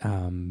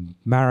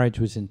marriage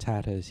was in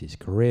tatters, his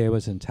career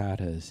was in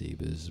tatters, he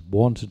was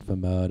wanted for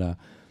murder,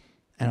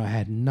 and I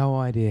had no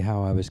idea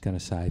how I was going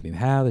to save him,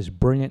 how this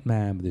brilliant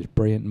man with his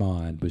brilliant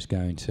mind was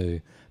going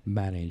to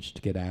manage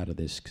to get out of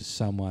this, because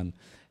someone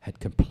had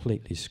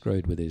completely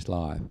screwed with his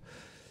life.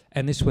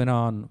 And this went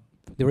on.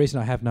 The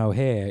reason I have no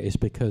hair is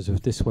because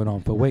of this went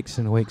on for weeks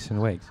and weeks and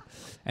weeks.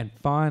 And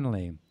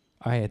finally,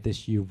 I had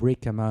this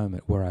eureka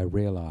moment where I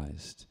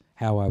realised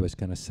how I was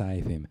going to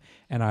save him.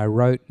 And I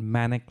wrote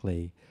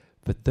manically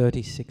for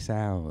 36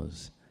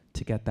 hours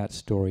to get that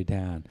story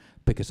down,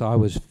 because I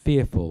was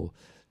fearful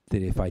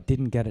that if I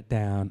didn't get it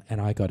down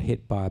and I got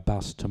hit by a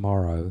bus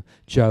tomorrow,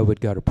 Joe would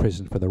go to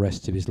prison for the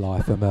rest of his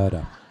life for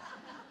murder.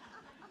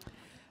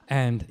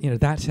 And, you know,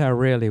 that's how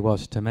real he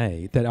was to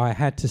me, that I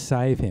had to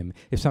save him.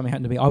 If something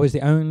happened to me, I was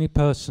the only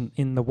person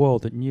in the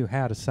world that knew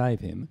how to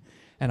save him,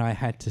 and I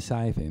had to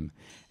save him.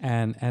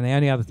 And the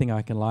only other thing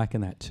I can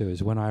liken that to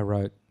is when I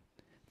wrote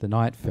The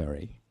Night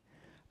Ferry,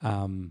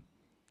 you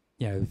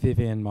know,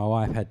 Vivian, my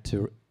wife, had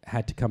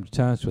to come to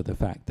terms with the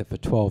fact that for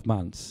 12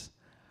 months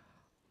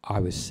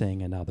I was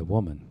seeing another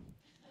woman,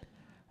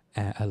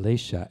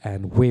 Alicia,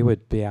 and we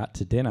would be out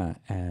to dinner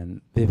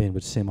and Vivian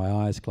would see my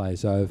eyes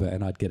glaze over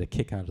and I'd get a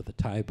kick under the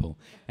table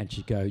and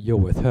she'd go, "You're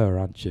with her,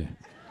 aren't you?"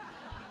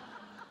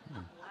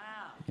 Wow.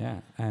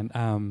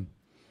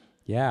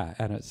 Yeah,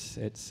 and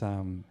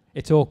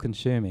it's all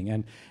consuming,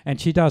 and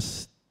she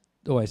does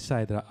always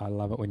say that I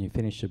love it when you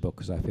finish a book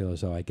because I feel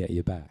as though I get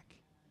you back.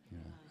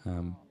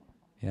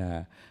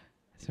 Yeah.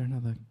 Is there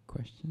another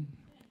question?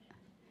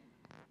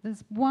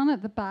 There's one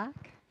at the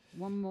back.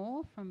 One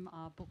more from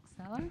our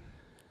bookseller.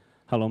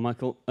 Hello,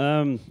 Michael.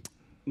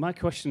 My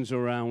question's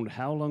around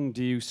how long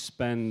do you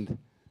spend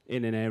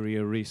in an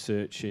area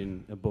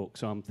researching a book?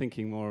 So I'm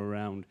thinking more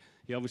around,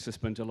 you obviously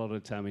spent a lot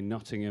of time in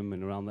Nottingham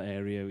and around the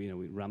area, you know,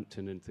 with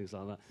Rampton and things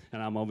like that.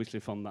 And I'm obviously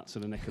from that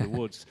sort of neck of the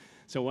woods.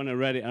 So when I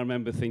read it, I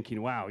remember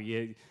thinking, wow,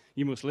 you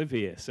must live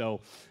here.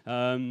 So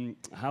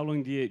how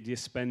long do you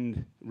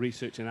spend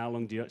researching? How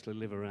long do you actually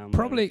live around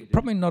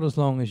Probably not as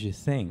long as you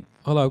think.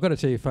 Although I've got to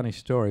tell you a funny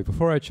story.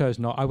 Before I chose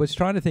not, I was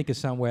trying to think of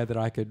somewhere that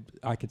I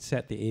could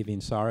set the Evie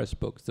and Cyrus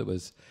books that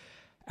was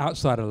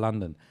outside of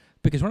London.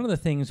 Because one of the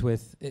things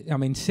with, I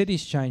mean,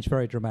 cities change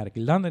very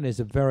dramatically. London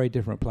is a very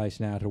different place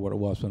now to what it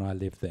was when I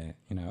lived there.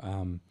 You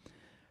know,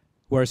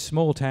 whereas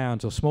small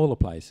towns or smaller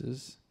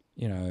places,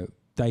 you know,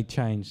 they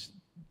change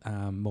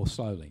more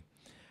slowly.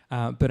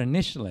 But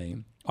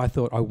initially, I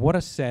thought I want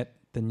to set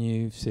the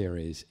new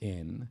series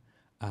in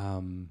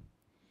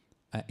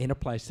a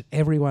place that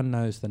everyone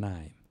knows the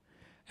name.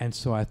 And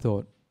so I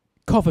thought,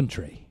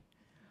 Coventry.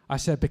 I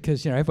said,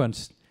 because, you know, everyone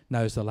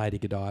knows the Lady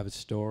Godiva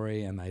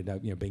story and they know,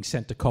 you know, being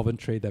sent to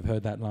Coventry, they've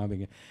heard that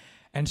line.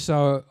 And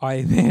so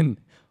I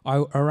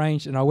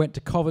arranged and I went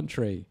to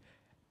Coventry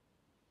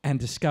and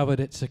discovered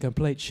it's a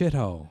complete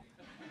shithole.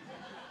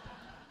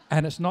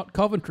 And it's not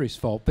Coventry's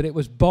fault, but it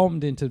was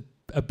bombed into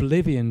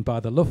oblivion by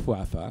the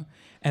Luftwaffe,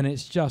 and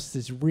it's just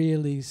this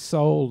really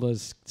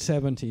soulless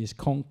 70s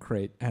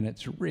concrete, and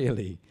it's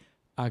really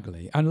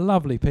ugly and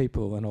lovely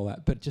people and all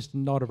that, but just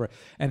not a very.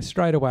 And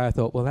straight away I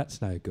thought, well,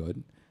 that's no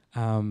good.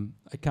 I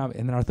can't.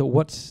 And then I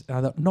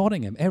thought,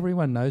 Nottingham.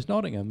 Everyone knows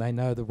Nottingham. They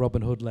know the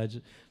Robin Hood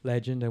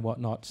legend and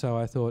whatnot. So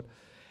I thought,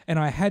 and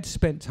I had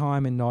spent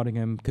time in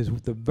Nottingham because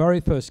the very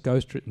first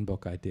ghost-written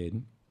book I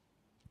did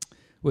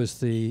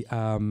was the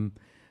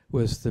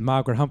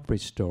Margaret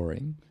Humphreys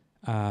story.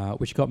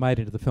 Which got made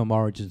into the film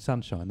Orange and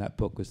Sunshine. That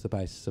book was the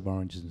basis of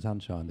Orange and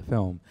Sunshine, the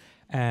film.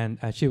 And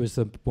she was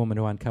the woman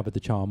who uncovered the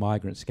child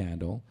migrant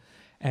scandal.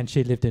 And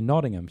she lived in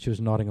Nottingham. She was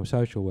a Nottingham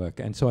social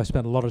worker. And so I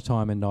spent a lot of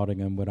time in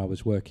Nottingham when I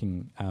was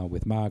working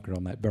with Margaret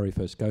on that very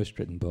first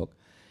ghost-written book.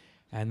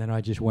 And then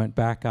I just went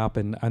back up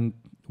and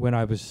when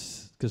I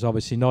was, because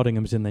obviously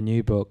Nottingham's in the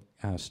new book,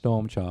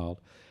 Storm Child,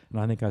 and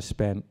I think I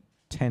spent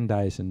 10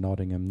 days in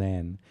Nottingham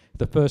then.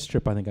 The first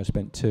trip I think I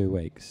spent 2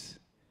 weeks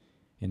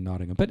in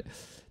Nottingham. But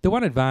the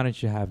one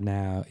advantage you have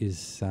now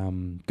is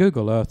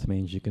Google Earth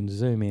means you can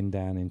zoom in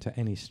down into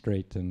any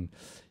street and,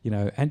 you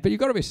know, but you've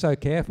got to be so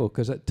careful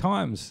because at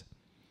times,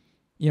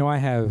 you know, I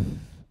have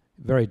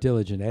very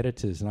diligent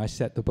editors and I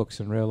set the books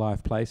in real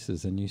life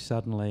places and you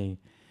suddenly,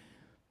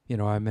 you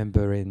know, I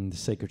remember in The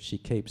Secret She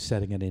Keeps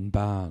setting it in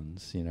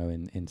Barnes, you know,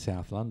 in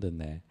South London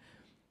there.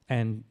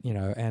 And, you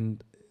know,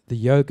 and the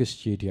yoga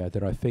studio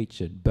that I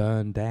featured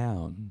burned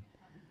down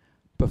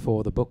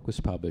before the book was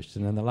published,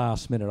 and in the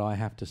last minute I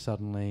have to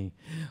suddenly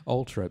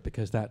alter it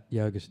because that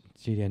yoga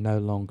studio no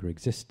longer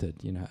existed,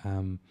 you know,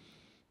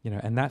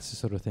 and that's the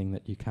sort of thing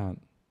that you can't,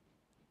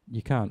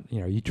 you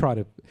know, you try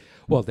to,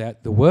 well,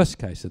 the worst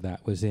case of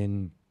that was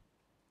in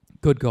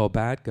Good Girl,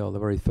 Bad Girl, the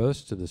very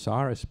first of the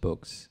Cyrus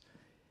books.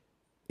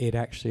 It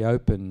actually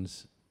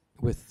opens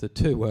with the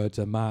 2 words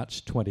of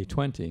March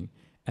 2020,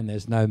 and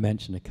there's no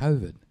mention of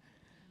COVID,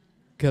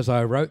 because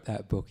I wrote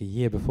that book a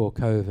year before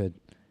COVID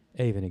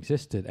even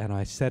existed, and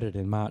I set it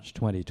in March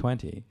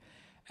 2020,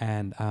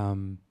 and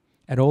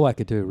all I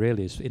could do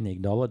really is in the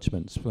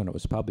acknowledgements when it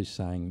was published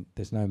saying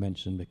there's no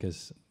mention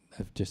because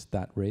of just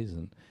that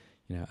reason,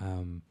 you know,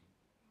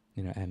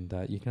 and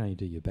you can only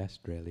do your best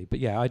really. But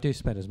yeah, I do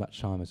spend as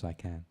much time as I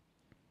can.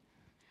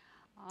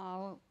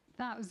 Oh,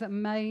 that was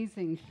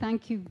amazing!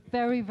 Thank you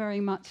very,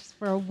 very much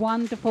for a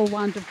wonderful,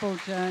 wonderful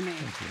journey.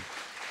 Thank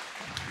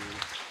you.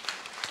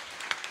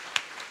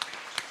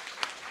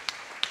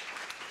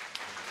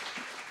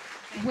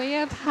 We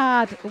have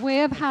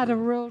had a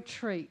real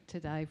treat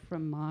today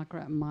from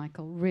Margaret and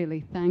Michael. Really,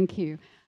 thank you.